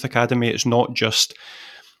their youth academy. It's not just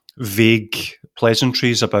vague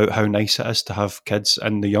pleasantries about how nice it is to have kids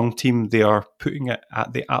in the young team. They are putting it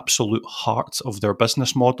at the absolute heart of their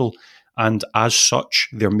business model, and as such,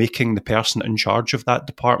 they're making the person in charge of that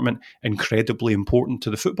department incredibly important to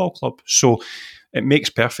the football club. So it makes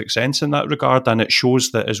perfect sense in that regard, and it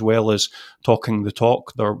shows that, as well as talking the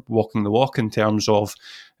talk, they're walking the walk in terms of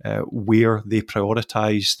where they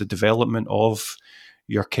prioritise the development of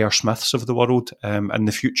your Kerr Smiths of the world, and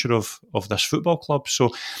the future of this football club. So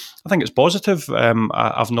I think it's positive.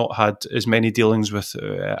 I've not had as many dealings with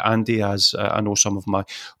Andy as I know some of my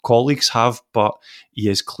colleagues have, but he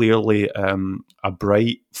is clearly a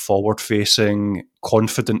bright, forward-facing,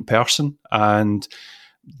 confident person, and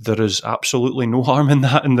there is absolutely no harm in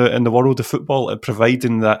that in the world of football,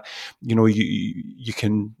 providing that you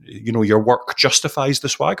can your work justifies the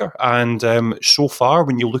swagger. And so far,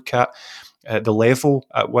 when you look at the level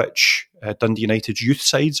at which Dundee United's youth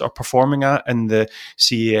sides are performing at in the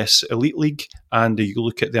CAS Elite League, and you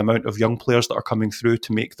look at the amount of young players that are coming through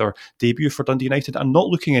to make their debut for Dundee United and not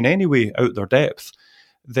looking in any way out their depth,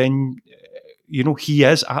 then he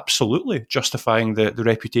is absolutely justifying the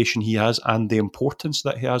reputation he has and the importance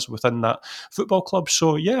that he has within that football club.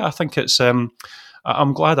 So yeah, I think it's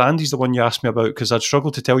I'm glad Andy's the one you asked me about, because I'd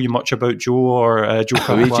struggle to tell you much about Joe or Joe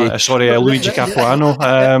Capuano. Luigi Capuano.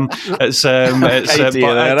 But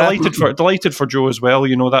delighted for Joe as well.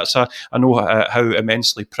 I know how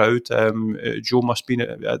immensely proud Joe must be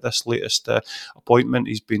at this latest appointment.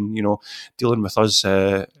 He's been dealing with us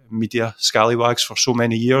media scallywags for so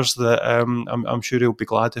many years that I'm sure he'll be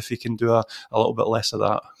glad if he can do a little bit less of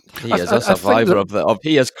that. He is a survivor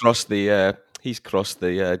he has crossed the. He's crossed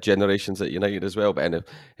the generations at United as well. But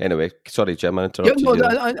anyway, sorry, Jim, I interrupted you.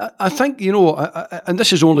 I think, and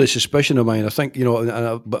this is only a suspicion of mine. I think, and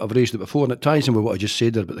I've raised it before, and it ties in with what I just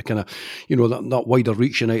said there, but the kind of, that wider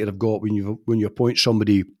reach United have got when you appoint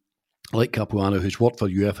somebody like Capuano, who's worked for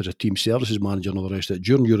UEFA as a team services manager and all the rest of it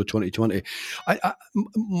during Euro 2020.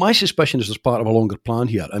 My suspicion is there's part of a longer plan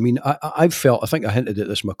here. I mean, I've felt, I think I hinted at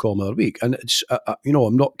this in my column the other week, and it's,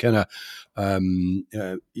 I'm not kind of,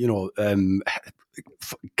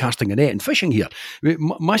 casting a net and fishing here. I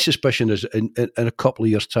mean, my suspicion is in a couple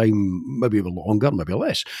of years' time, maybe a bit longer, maybe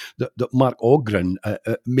less, that Mark Ogren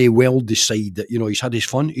may well decide that, he's had his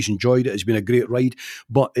fun, he's enjoyed it, it's been a great ride,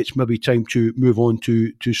 but it's maybe time to move on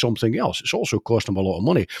to something else. It's also cost him a lot of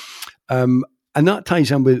money. And that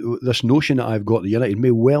ties in with this notion that I've got that United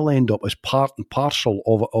may well end up as part and parcel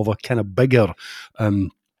of a kind of bigger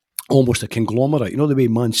almost a conglomerate, the way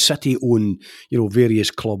Man City own, various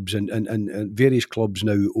clubs and various clubs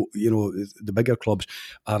now, the bigger clubs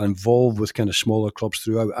are involved with kind of smaller clubs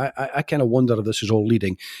throughout. I kind of wonder if this is all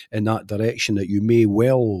leading in that direction, that you may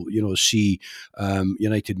well, see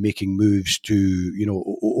United making moves to,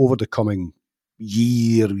 over the coming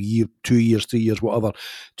year, 2 years, 3 years, whatever,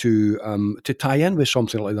 to tie in with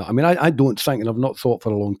something like that. I mean, I don't think, and I've not thought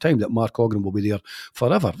for a long time, that Mark Ogren will be there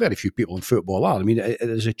forever. Very few people in football are. I mean, it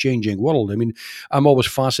is a changing world. I mean, I'm as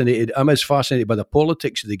fascinated by the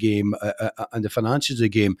politics of the game and the finances of the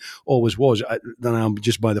game, always was, than I am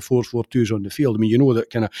just by the 4-4-2s on the field. I mean, that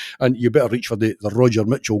kind of, and you better reach for the Roger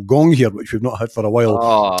Mitchell gong here, which we've not had for a while.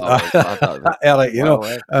 Eric,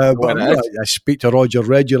 but I speak to Roger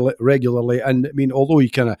regularly, and I mean, although he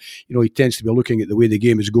kind of, he tends to be looking at the way the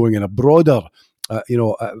game is going in a broader,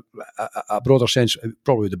 a broader sense,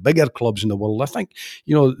 probably the bigger clubs in the world. I think,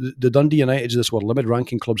 the Dundee Uniteds of this world, limited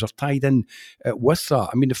ranking clubs, are tied in with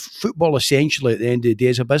that. I mean, the football essentially at the end of the day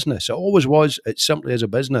is a business. It always was. It simply is a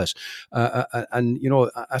business. And,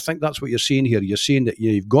 I think that's what you're seeing here. You're saying that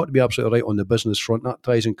you've got to be absolutely right on the business front. That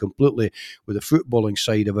ties in completely with the footballing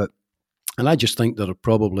side of it. And I just think there are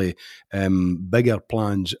probably bigger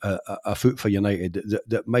plans afoot for United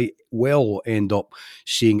that might well end up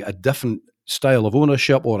seeing a different style of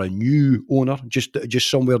ownership or a new owner just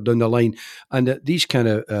somewhere down the line, and that these kind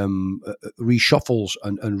of reshuffles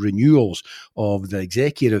and renewals of the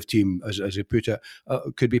executive team, as you put it,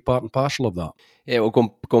 could be part and parcel of that. Yeah,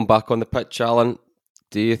 well, going back on the pitch, Alan,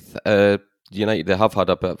 do you United, they have had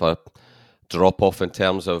a bit of a drop off in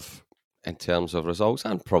terms of results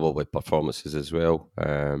and probably performances as well.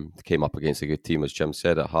 They came up against a good team, as Jim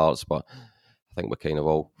said, at Hearts, but I think we kind of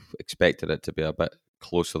all expected it to be a bit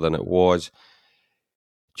closer than it was.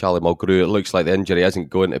 Charlie Mulgrew, it looks like the injury isn't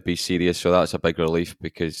going to be serious, so that's a big relief,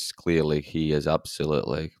 because clearly he is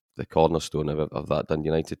absolutely the cornerstone of that Dundee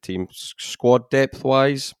United team. Squad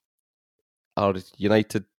depth-wise, are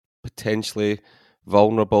United potentially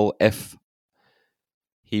vulnerable if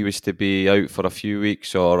he was to be out for a few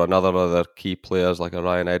weeks, or other key players like a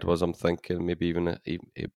Ryan Edwards? I'm thinking maybe even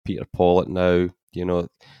Peter Pawlett now.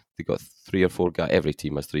 They've got 3 or 4 guys. Every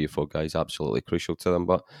team has 3 or 4 guys absolutely crucial to them.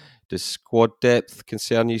 But does squad depth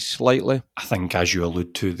concern you slightly? I think, as you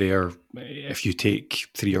allude to there, if you take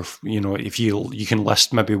 3 or, if you can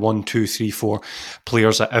list maybe 1, 2, 3, 4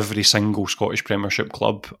 players at every single Scottish Premiership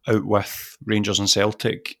club out with Rangers and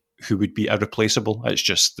Celtic who would be irreplaceable. It's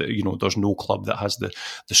just that, there's no club that has the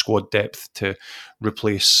squad depth to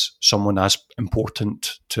replace someone as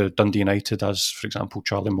important to Dundee United as, for example,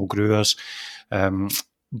 Charlie Mulgrew is.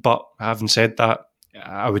 But having said that,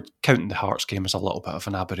 I would count the Hearts game as a little bit of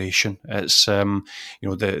an aberration. It's the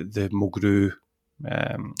Mulgrew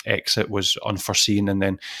exit was unforeseen, and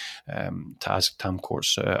then as Tam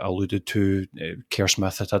Courts alluded to, Kerr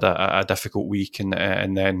Smith had a difficult week, and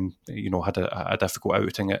then had a difficult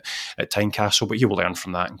outing at Tynecastle, but he will learn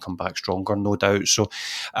from that and come back stronger, no doubt. So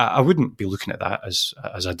I wouldn't be looking at that as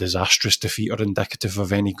a disastrous defeat or indicative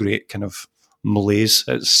of any great kind of malaise.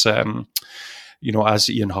 It's as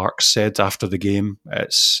Ian Harkes said after the game,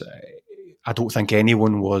 I don't think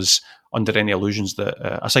anyone was under any illusions that,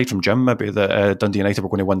 aside from Jim, maybe, that Dundee United were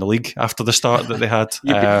going to win the league after the start that they had.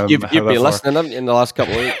 You've been listening, haven't you, in the last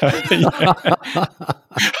couple of weeks?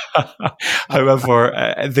 However,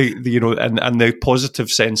 and the positive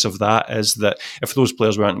sense of that is that if those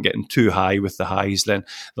players weren't getting too high with the highs, then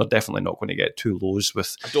they're definitely not going to get too lows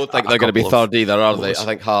with. I don't think they're going to be third either, are they? I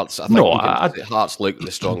think Hearts. Hearts look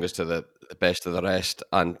the strongest to the best of the rest,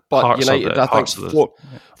 but Hearts United, I think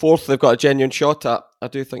fourth, they've got a genuine shot at. I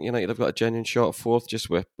do think United have got a genuine shot at fourth, just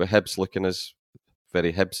with Hibs looking as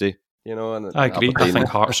very Hibsy, And I agree. I think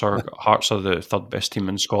Hearts are the third best team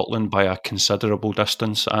in Scotland by a considerable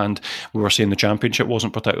distance, and we were saying the Championship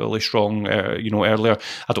wasn't particularly strong, earlier.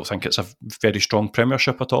 I don't think it's a very strong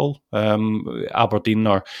Premiership at all. Aberdeen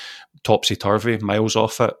are topsy-turvy, miles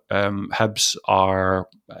off it. Hibs are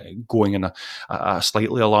going in a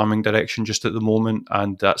slightly alarming direction just at the moment,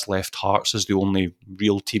 and that's left Hearts as the only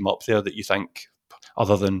real team up there that you think,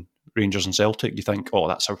 other than Rangers and Celtic, you think,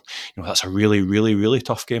 that's a really, really, really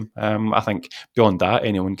tough game. I think beyond that,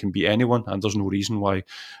 anyone can beat anyone, and there's no reason why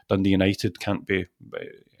Dundee United can't be.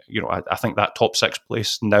 I think that top 6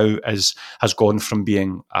 place now has gone from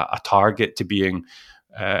being a target to being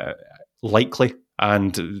likely,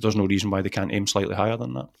 and there's no reason why they can't aim slightly higher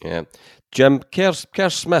than that. Yeah, Jim, Kerr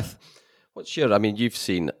Smith, you've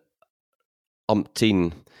seen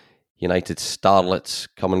umpteen United starlets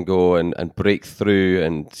come and go and break through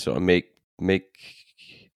and sort of make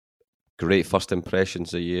great first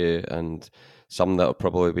impressions of you, and some that have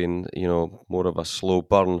probably been more of a slow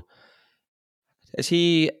burn. Is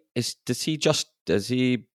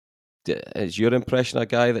your impression a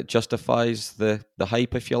guy that justifies the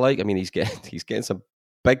hype, if you like? I mean, he's getting some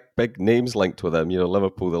big names linked with him.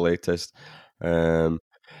 Liverpool, the latest.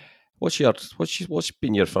 What's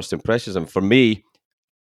been your first impressions? And for me,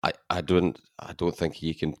 I don't think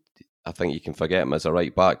you can. I think you can forget him as a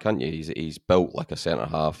right back, can't you? He's built like a centre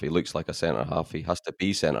half. He looks like a centre half. He has to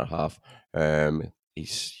be centre half.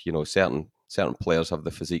 He's certain players have the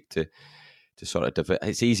physique to sort of.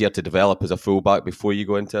 It's easier to develop as a fullback before you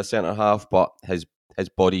go into a centre half, but his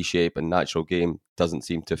body shape and natural game doesn't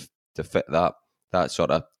seem to fit that sort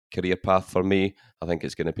of career path for me. I think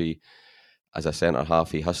it's going to be, as a centre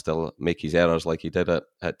half, he has to make his errors like he did at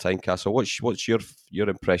Tynecastle. What's your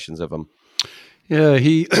impressions of him? Yeah,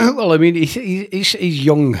 he's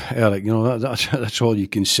young, Eric. That's all you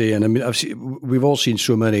can say. And I mean, we've all seen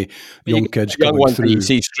so many young kids young coming ones through. That you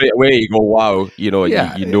see straight away, you go, wow, you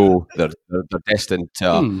know they're destined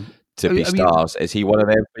to be stars. Is he one of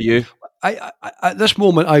them for you? At this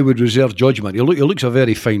moment, I would reserve judgment. He looks a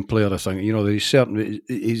very fine player, I think.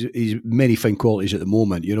 He's many fine qualities at the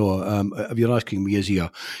moment. If you're asking me, is he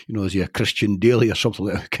a Christian Daly or something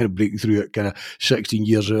like that, kind of breaking through at kind of 16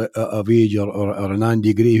 years of age, or an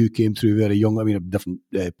Andy Gray who came through very young? I mean, a different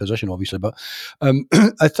position, obviously, but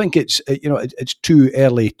I think it's too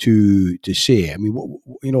early to say. I mean,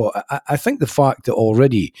 I think the fact that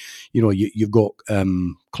already, you've got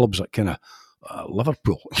clubs that kind of.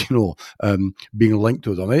 Liverpool, being linked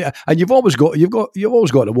to them, and you've always got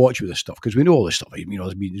to watch with this stuff, because we know all this stuff.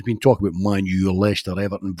 There's been talk about Man U, Leicester,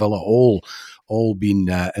 Everton, Villa, all been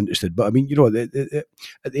interested. But I mean, at the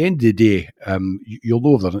end of the day, you'll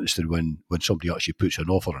know if they're interested when somebody actually puts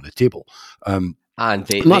an offer on the table. And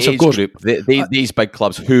these big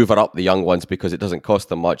clubs hoover up the young ones because it doesn't cost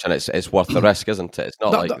them much, and it's worth the risk, isn't it? It's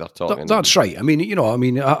not like they're talking. That's right. I mean,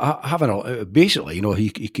 having basically,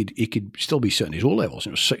 he could still be sitting his O levels.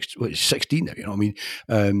 16 now. I mean,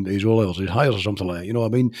 his O levels, his hires or something like that. I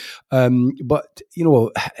mean, but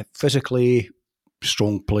physically,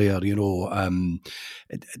 strong player,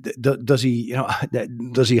 does he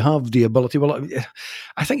have the ability? Well,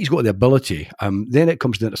 I think he's got the ability. Then it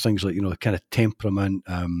comes down to things like, kind of temperament,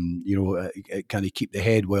 can he keep the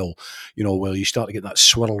head well, while you start to get that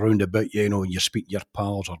swirl round about you, and you speak to your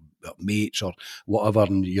pals or mates or whatever,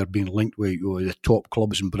 and you're being linked with the top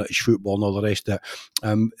clubs in British football and all the rest of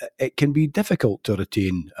it. It can be difficult to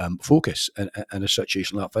retain focus in a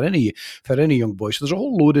situation like that for any young boy. So there's a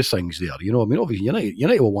whole load of things there. Obviously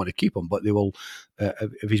United will want to keep him, but they will.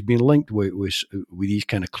 If he's been linked with these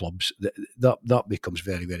kind of clubs, that becomes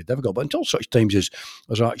very, very difficult. But until such times as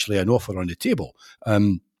there's actually an offer on the table,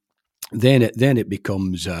 then it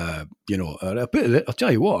becomes, I'll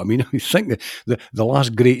tell you what. I mean, I think the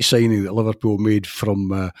last great signing that Liverpool made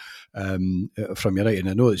from United, and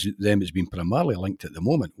I know it's been primarily linked at the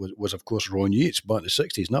moment, was of course Ron Yates back in the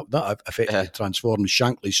 60s. And that effectively transformed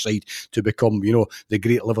Shankly's side to become, the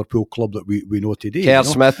great Liverpool club that we know today. Kerr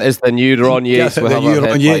Smith is the new Ron Yates.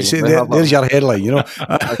 There's your headline,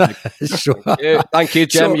 So, thank you,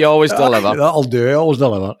 Jim. You always deliver. That'll do. I always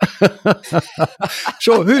deliver.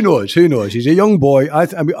 So who knows? He's a young boy. I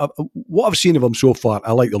mean, what I've seen of him so far,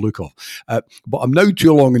 I like the look of. But I'm now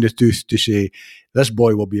too long in the tooth to say this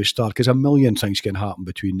boy will be a star, because a million things can happen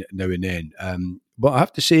between now and then. But I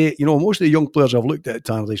have to say, most of the young players I've looked at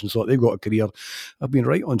Tannadice and thought they've got a career, I've been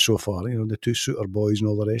right on so far. The two Suter boys and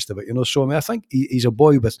all the rest of it. So I mean, I think he's a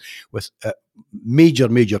boy with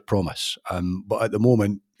major promise. But at the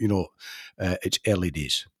moment, it's early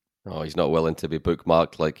days. Oh, he's not willing to be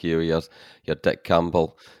bookmarked like you. Your Dick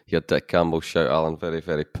Campbell. Your Dick Campbell shout, Alan. Very,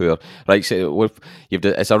 very poor. Right, so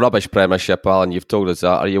it's a rubbish Premiership, Alan. You've told us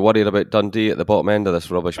that. Are you worried about Dundee at the bottom end of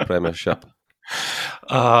this rubbish Premiership?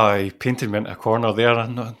 He painted me into a corner there.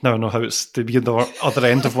 I now know how it's to be on the other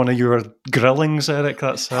end of one of your grillings, Eric.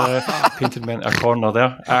 That's painted me into a corner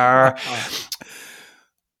there.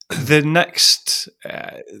 The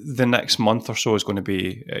next month or so is going to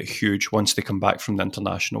be huge once they come back from the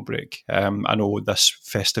international break. I know this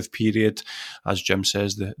festive period, as Jim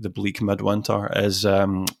says, the bleak midwinter is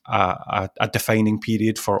a defining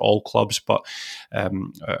period for all clubs. But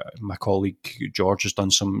my colleague George has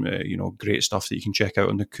done some great stuff that you can check out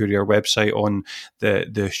on the Courier website on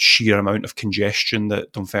the sheer amount of congestion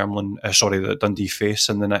that that Dundee face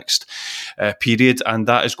in the next period, and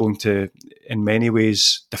that is going to, in many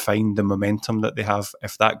ways, define the momentum that they have.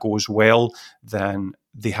 If that goes well, then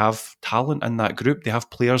they have talent in that group. They have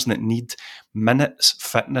players that need minutes,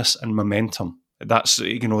 fitness, and momentum. That's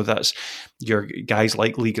your guys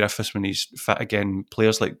like Leigh Griffiths when he's fit again.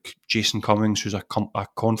 Players like Jason Cummings, who's a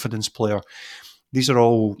confidence player. These are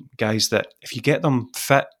all guys that if you get them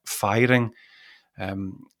fit, firing,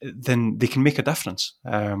 then they can make a difference.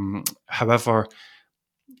 However,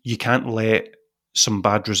 you can't let some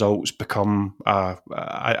bad results become a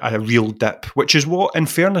real dip, which is what, in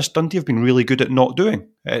fairness, Dundee have been really good at not doing.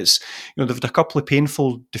 It's they've had a couple of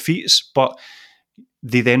painful defeats, but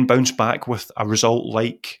they then bounce back with a result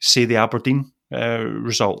like, say, the Aberdeen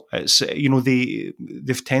result. It's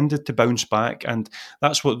they've tended to bounce back, and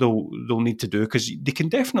that's what they'll need to do, because they can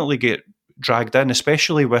definitely get dragged in,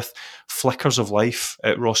 especially with flickers of life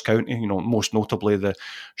at Ross County, most notably the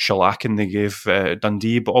shellacking they gave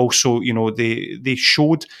Dundee, but also, they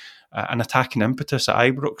showed an attacking impetus at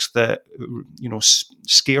Ibrox that,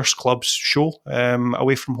 scarce clubs show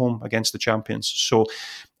away from home against the champions. So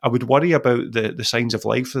I would worry about the signs of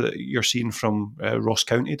life that you're seeing from Ross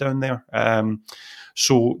County down there.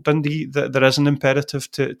 So Dundee, there is an imperative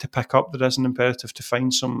to pick up, there is an imperative to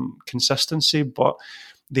find some consistency, but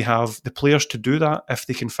they have the players to do that if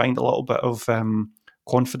they can find a little bit of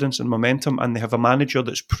confidence and momentum, and they have a manager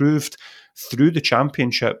that's proved through the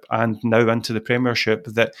Championship and now into the Premiership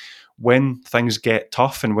that when things get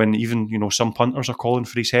tough and when even some punters are calling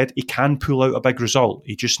for his head, he can pull out a big result.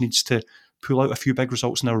 He just needs to pull out a few big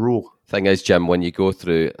results in a row. Thing is, Jim, when you go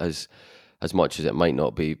through, as much as it might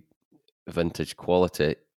not be vintage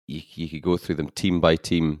quality, you could go through them team by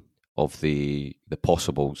team of the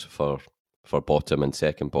possibles for bottom and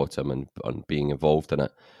second bottom and being involved in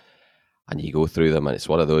it, and you go through them, and it's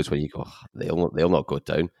one of those where you go, they'll not go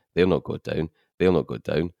down, they'll not go down, they'll not go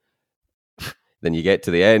down. Then you get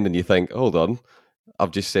to the end and you think, hold on,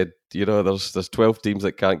 I've just said there's 12 teams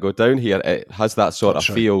that can't go down here. It has that sort of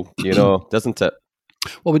feel, doesn't it?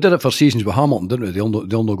 Well, we did it for seasons with Hamilton, didn't we?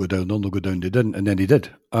 They'll not go down, they'll not go down. They didn't, and then he did.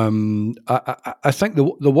 I think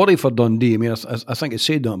the worry for Dundee, I mean, I think it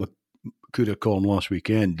said that in my Courier column last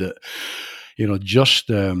weekend, that just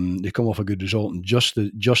they come off a good result, and just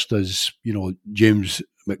as James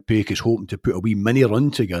McPake is hoping to put a wee mini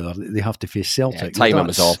run together, they have to face Celtic. Timing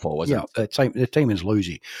was awful, wasn't it? The timing's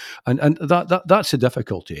lousy, and that's the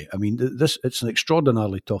difficulty. I mean, it's an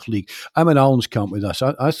extraordinarily tough league. I'm in Alan's camp with this.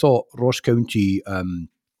 I thought Ross County.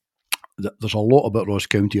 There's a lot about Ross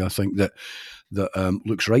County, I think, that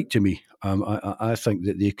looks right to me. I think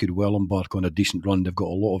that they could well embark on a decent run. They've got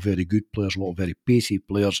a lot of very good players, a lot of very pacey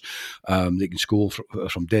players. They can score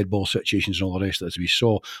from dead ball situations and all the rest, as we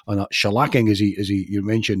saw. And that shellacking, as you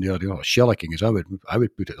mentioned there, shellacking, as I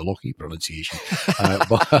would put it, the Lockheed pronunciation.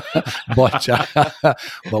 But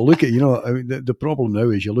look at the problem now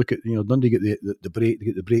is you look at Dundee get the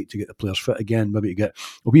break, to get the players fit again, maybe to get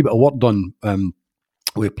a wee bit of work done.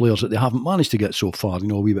 With players that they haven't managed to get so far, a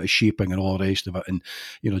wee bit of shaping and all the rest of it, and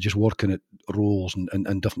just working at roles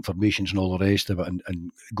and different formations and all the rest of it,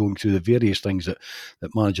 and going through the various things that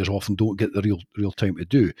managers often don't get the real time to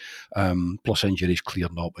do. Plus injuries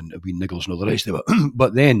clearing up and wee niggles and all the rest of it.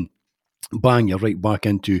 But then, bang, you're right back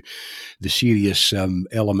into the serious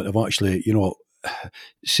element of actually,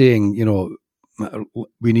 saying,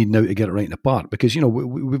 we need now to get it right in the park, because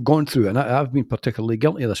we've gone through, and I've been particularly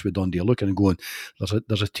guilty of this with Dundee, looking and going,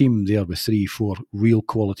 there's a team there with 3-4 real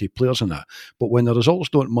quality players in that, but when the results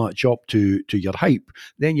don't match up to your hype,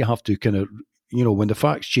 then you have to kind of, when the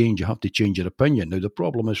facts change, you have to change your opinion. Now, the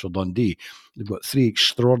problem is for Dundee, they've got they've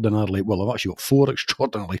actually got 4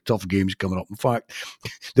 extraordinarily tough games coming up. In fact,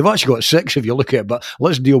 they've actually got 6 if you look at it, but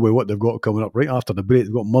let's deal with what they've got coming up right after the break.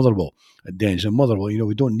 They've got Motherwell at Dens, and Motherwell,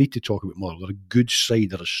 we don't need to talk about Motherwell. They're a good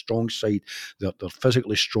side, they're a strong side, they're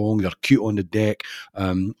physically strong, they're cute on the deck,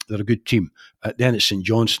 they're a good team. Then it's St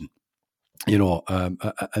Johnstone,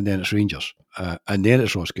 and then it's Rangers, and then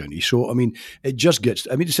it's Ross County. So I mean, it just gets.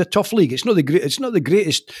 I mean, it's a tough league. It's not the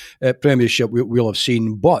greatest Premiership we'll have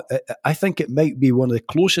seen, but I think it might be one of the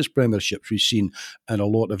closest Premierships we've seen in a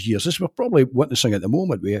lot of years. This we're probably witnessing at the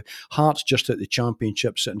moment, where Hearts just at the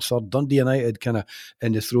Championship sitting third, Dundee United kind of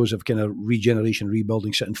in the throes of kind of regeneration,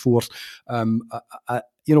 rebuilding, sitting fourth.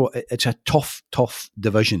 It's a tough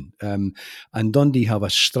division, and Dundee have a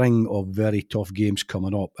string of very tough games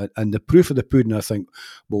coming up, and the proof of the pudding, I think,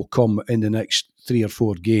 will come in the next 3 or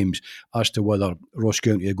 4 games as to whether Ross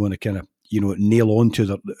County are going to kind of nail onto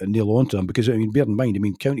them, because I mean, bear in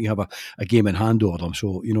mind, County have a game in hand over them,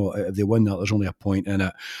 so if they win that, there's only a point in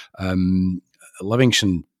it.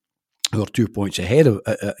 Livingston, who are 2 points ahead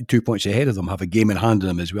of them, have a game in hand of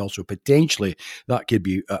them as well. So potentially that could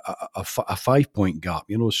be a 5-point gap.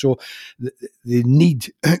 So they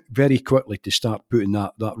need very quickly to start putting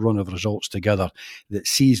that run of results together that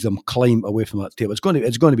sees them climb away from that table. It's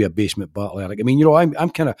going to be a basement battle, Eric. I mean, I'm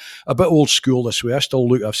kind of a bit old school this way. I still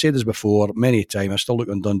look. I've said this before many times. I still look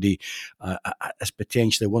on Dundee as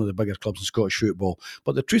potentially one of the bigger clubs in Scottish football.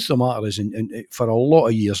 But the truth of the matter is, for a lot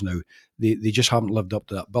of years now, they just haven't lived up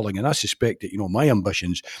to that billing. And I suspect that, my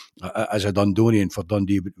ambitions as a Dundonian for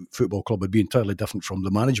Dundee Football Club would be entirely different from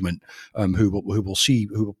the management, who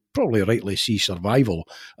will probably rightly see survival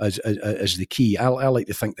as the key. I like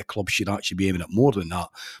to think the club should actually be aiming at more than that,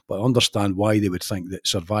 but I understand why they would think that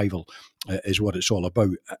survival is what it's all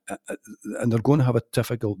about. And they're going to have a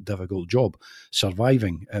difficult job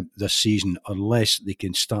surviving this season unless they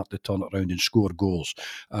can start to turn it around and score goals.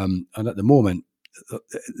 And at the moment,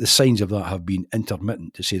 the signs of that have been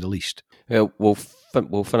intermittent, to say the least. Yeah, we'll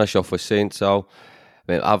finish off with Saints. So,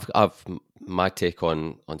 I mean, I've my take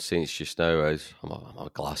on Saints just now is I'm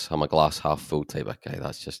a glass half full type of guy.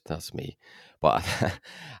 That's me. But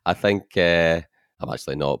I think I'm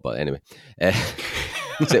actually not. But anyway, I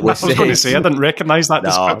was going to say I didn't recognise that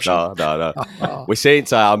description. No. With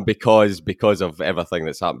Saints, I am because of everything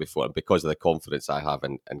that's happened before, and because of the confidence I have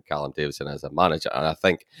in Callum Davidson as a manager. And I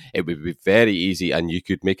think it would be very easy, and you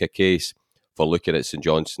could make a case for looking at St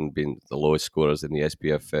Johnstone being the lowest scorers in the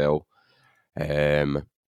SPFL.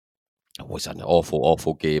 It was an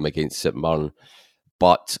awful game against St Mirren,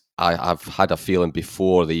 but I've had a feeling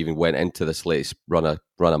before they even went into this latest run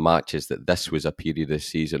of matches that this was a period of the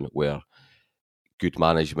season where good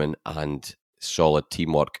management and solid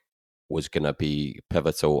teamwork was going to be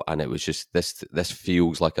pivotal, and it was just this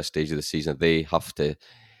feels like a stage of the season they have to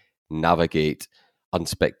navigate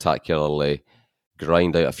unspectacularly,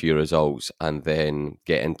 grind out a few results, and then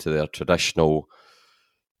get into their traditional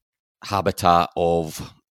habitat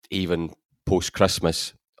of even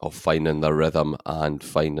post-Christmas of finding their rhythm and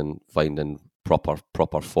finding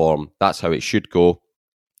proper form. That's how it should go,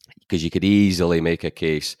 because you could easily make a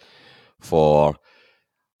case for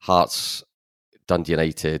Hearts, Dundee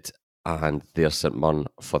United and their St Mirren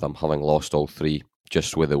for them having lost all 3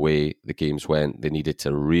 just with the way the games went, they needed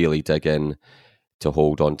to really dig in to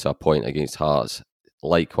hold on to a point against Hearts.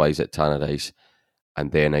 Likewise at Tannadice,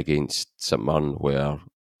 and then against St Mirren, where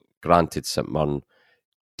granted St Mirren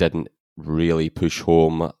didn't really push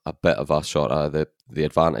home a bit of a sort of the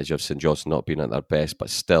advantage of St Johnstone not being at their best, but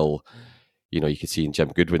still, you could see in Jim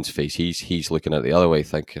Goodwin's face, he's looking at the other way,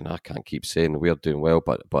 thinking, I can't keep saying we're doing well,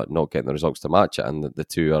 but not getting the results to match it, and the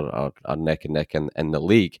two are neck and neck in the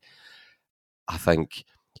league. I think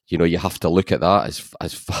you have to look at that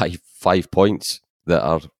as 5 points that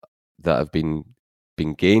have been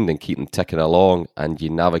gained and keep them ticking along, and you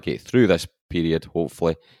navigate through this period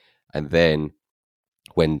hopefully, and then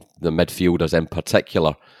when the midfielders in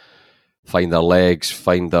particular find their legs,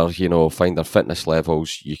 find their fitness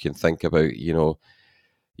levels, you can think about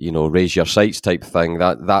raise your sights type thing.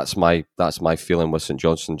 That's my feeling with St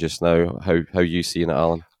Johnstone just now. How you seeing it,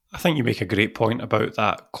 Alan? I think you make a great point about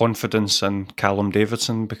that confidence in Callum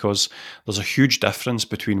Davidson, because there's a huge difference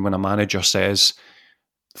between when a manager says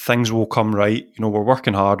things will come right, we're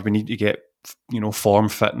working hard, we need to get form,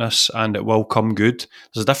 fitness, and it will come good.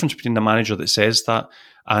 There's a difference between the manager that says that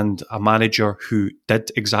and a manager who did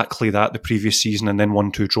exactly that the previous season and then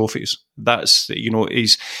won 2 trophies. That's,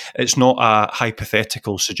 it's not a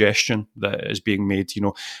hypothetical suggestion that is being made,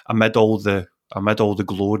 amid all the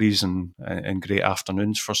glories and great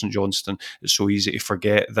afternoons for St Johnstone. It's so easy to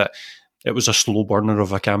forget that it was a slow burner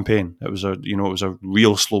of a campaign. It was a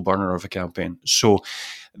real slow burner of a campaign. So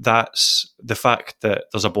that's the fact that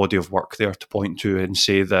there's a body of work there to point to and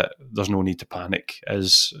say that there's no need to panic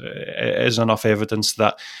is enough evidence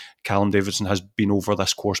that Callum Davidson has been over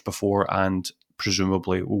this course before and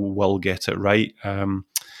presumably will get it right.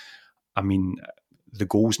 The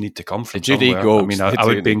goals need to come from somewhere. Goals, I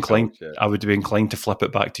would be inclined to flip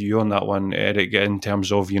it back to you on that one, Eric, in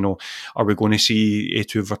terms of, are we going to see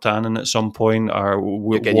Etu Virtanen at some point? Or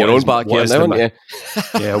you're getting your own back here now, aren't you?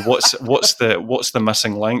 Yeah, what's the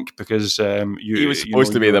missing link? Because he was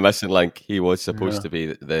supposed to be the missing link. He was supposed to be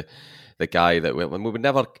the guy that we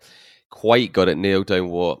never quite got it nailed down.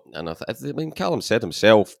 Callum said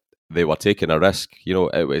himself they were taking a risk.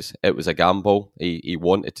 It was a gamble. He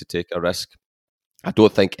wanted to take a risk. I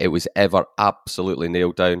don't think it was ever absolutely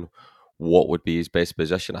nailed down what would be his best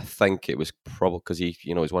position. I think it was probably because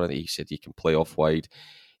he said he can play off wide.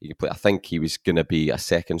 He can play. I think he was going to be a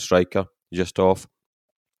second striker just off.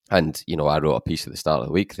 And, I wrote a piece at the start of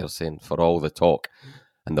the week there saying, for all the talk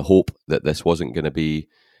and the hope that this wasn't going to be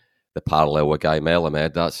the parallel with Guy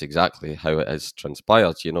Melamed, that's exactly how it has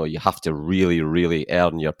transpired. You have to really, really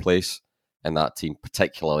earn your place in that team,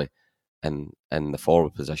 particularly in the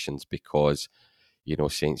forward positions, because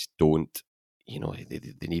Saints don't.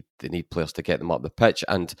 They need players to get them up the pitch,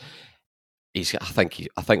 and I think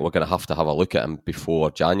we're going to have a look at him before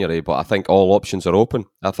January. But I think all options are open.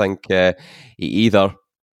 I think he either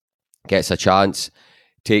gets a chance,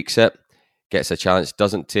 takes it, gets a chance,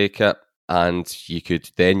 doesn't take it, and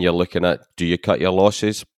you're looking at, do you cut your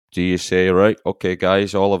losses? Do you say, right, okay,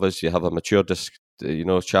 guys, all of us, you have a mature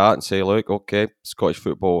chat and say, look, okay, Scottish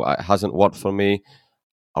football, it hasn't worked for me.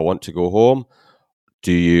 I want to go home.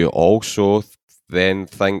 Do you also then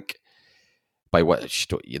think by which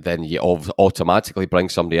then you automatically bring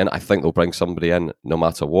somebody in? I think they'll bring somebody in no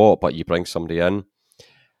matter what, but you bring somebody in,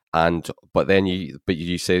 but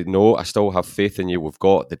you say, no, I still have faith in you. We've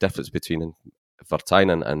got the difference between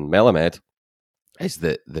Virtanen and Melamed is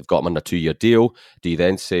that they've got them on a 2-year deal. Do you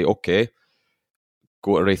then say, okay,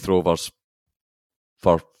 go to Raith Rovers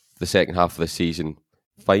for the second half of the season,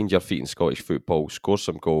 find your feet in Scottish football, score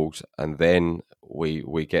some goals, and then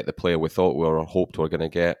we get the player we thought hoped we were going to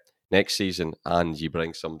get next season, and you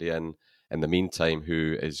bring somebody in the meantime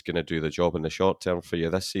who is going to do the job in the short term for you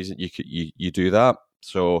this season. You do that.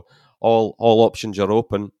 So all options are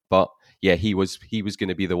open, but yeah, he was going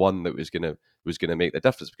to be the one that was going to make the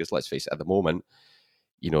difference, because let's face it, at the moment,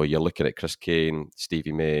 you're looking at Chris Kane,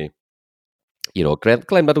 Stevie May.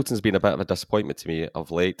 Glenn Middleton's been a bit of a disappointment to me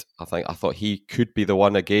of late. I thought he could be the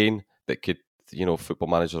one again that could, football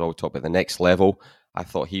managers always talk about the next level. I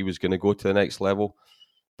thought he was going to go to the next level,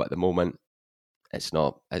 but at the moment, it's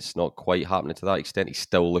not quite happening to that extent. He's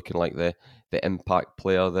still looking like the impact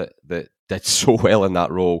player that did so well in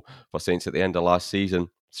that role for Saints at the end of last season.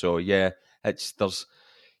 So yeah,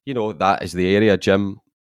 that is the area, Jim.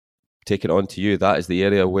 Take it on to you. That is the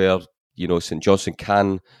area where St Johnstone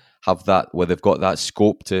can have that, where they've got that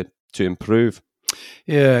scope to improve.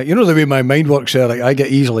 Yeah, you know the way my mind works, Eric. I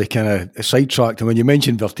get easily kind of sidetracked, and when you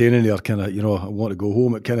mentioned Vertonghen there, kind of, I want to go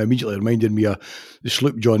home. It kind of immediately reminded me of the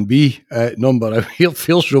Sloop John B number. I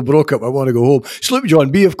feel so broke up. I want to go home. Sloop John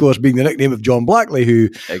B, of course, being the nickname of John Blackley, who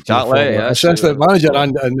assistant manager,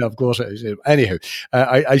 and of course, anyhow,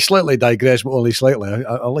 I slightly digress, but only slightly.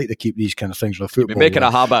 I like to keep these kind of things on a football. You're making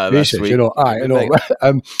a habit of this week.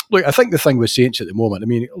 Look, I think the thing with Saints at the moment, I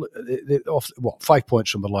mean, 5 points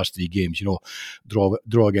from the last 3 games, draw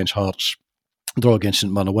against Hearts, draw against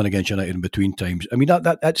St Mirren, win against United in between times. I mean,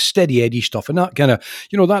 that's steady Eddie stuff, and that kind of,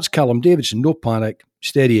 that's Callum Davidson, no panic,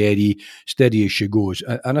 steady Eddie, steady as she goes.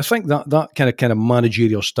 And I think that kind of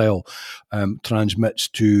managerial style transmits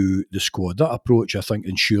to the squad. That approach, I think,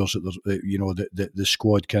 ensures that the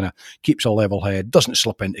squad kind of keeps a level head, doesn't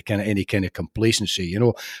slip into kind of any kind of complacency,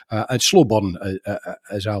 and slow burn,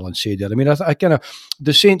 as Alan said there. I mean, I kind of,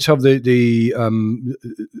 the Saints have the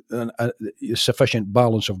sufficient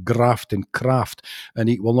balance of graft and craft in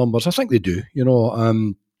equal numbers. I think they do.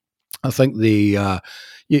 I think they.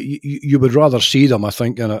 You would rather see them, I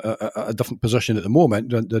think, in a different position at the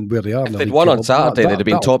moment than where they are. If they'd won on Saturday, they'd have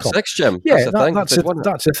been top 6, Jim. Yeah, that's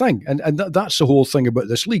the thing. And that's the whole thing about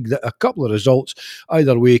this league, that a couple of results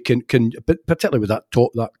either way can particularly with that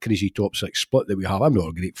crazy top 6 split that we have. I'm not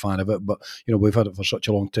a great fan of it, but we've had it for such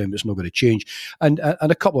a long time, it's not going to change. And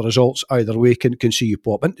a couple of results either way can see you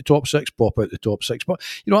pop into top 6, pop out the top 6. But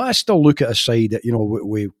I still look at a side that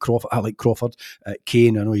with Crawford. I like Crawford,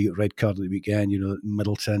 Kane. I know you got red card at the weekend.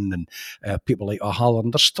 Middleton and people like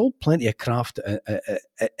O'Halloran. There's still plenty of craft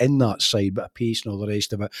in that side, bit of pace and all the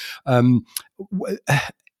rest of it.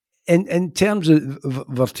 In terms of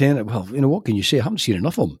Vertonghen, well, what can you say? I haven't seen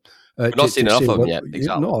enough of him. We've not seen enough of him yet.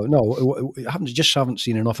 Exactly. No, I haven't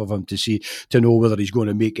seen enough of him to know whether he's going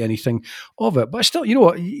to make anything of it. But still,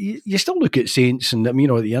 you still look at Saints, and the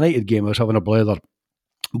United game, I was having a blather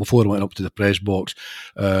before I went up to the press box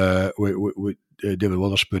with David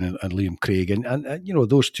Wotherspoon and Liam Craig, and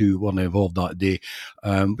those two weren't involved that day.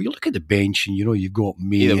 But you look at the bench, and you've got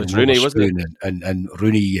May and Rooney, and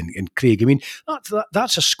Rooney and Craig. I mean,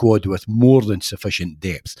 that's a squad with more than sufficient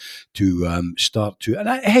depth to start to. And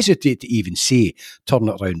I hesitate to even say turn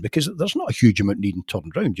it around, because there's not a huge amount needing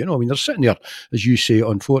turned around. I mean, they're sitting there, as you say,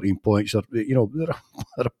 on 14 points. They're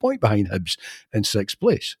a point behind Hibs in 6th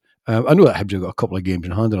place. I know that Hibs have got a couple of games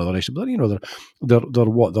in hand and all the rest, but they're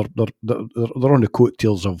on the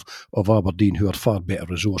coattails of Aberdeen, who are far better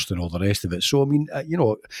resourced than all the rest of it. So I mean,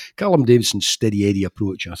 Callum Davidson's steady Eddie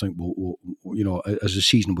approach, I think, will as the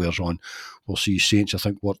season wears on, we'll see Saints, I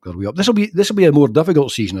think, work their way up. This will be a more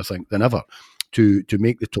difficult season, I think, than ever to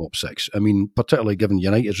make the top 6. I mean, particularly given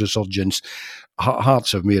United's resurgence.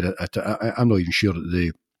 Hearts have made it. I'm not even sure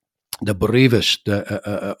that the bravest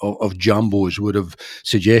of Jambos would have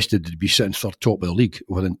suggested they'd be sitting third top of the league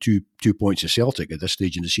within two points of Celtic at this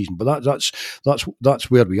stage in the season. But that's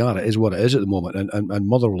where we are. It is what it is at the moment. And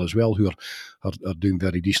Motherwell as well, who are doing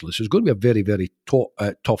very decently. So it's going to be a very, very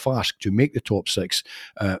tough ask to make the top 6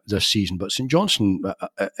 this season. But St Johnstone,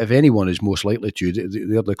 if anyone is most likely to,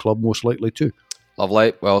 they're the club most likely to.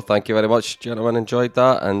 Lovely. Well, thank you very much, gentlemen. Enjoyed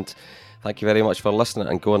that. And thank you very much for listening,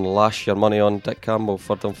 and go and lash your money on Dick Campbell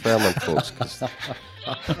for Dunfermline, folks.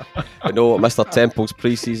 I know what Mr. Temple's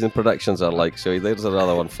pre-season predictions are like, so there's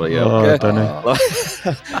another one for you. Okay?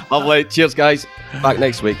 Lovely. Cheers, guys. Back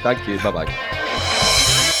next week. Thank you. Bye-bye.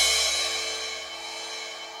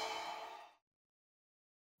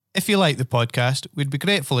 If you like the podcast, we'd be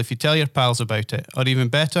grateful if you tell your pals about it, or even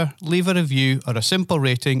better, leave a review or a simple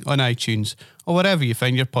rating on iTunes or wherever you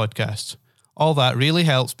find your podcasts. All that really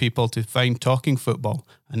helps people to find Talking Football,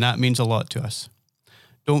 and that means a lot to us.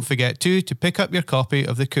 Don't forget to pick up your copy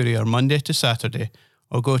of The Courier Monday to Saturday,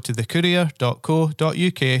 or go to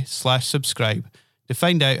thecourier.co.uk/subscribe to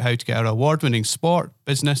find out how to get our award-winning sport,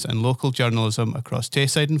 business and local journalism across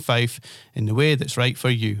Tayside and Fife in the way that's right for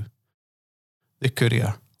you. The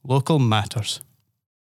Courier. Local matters.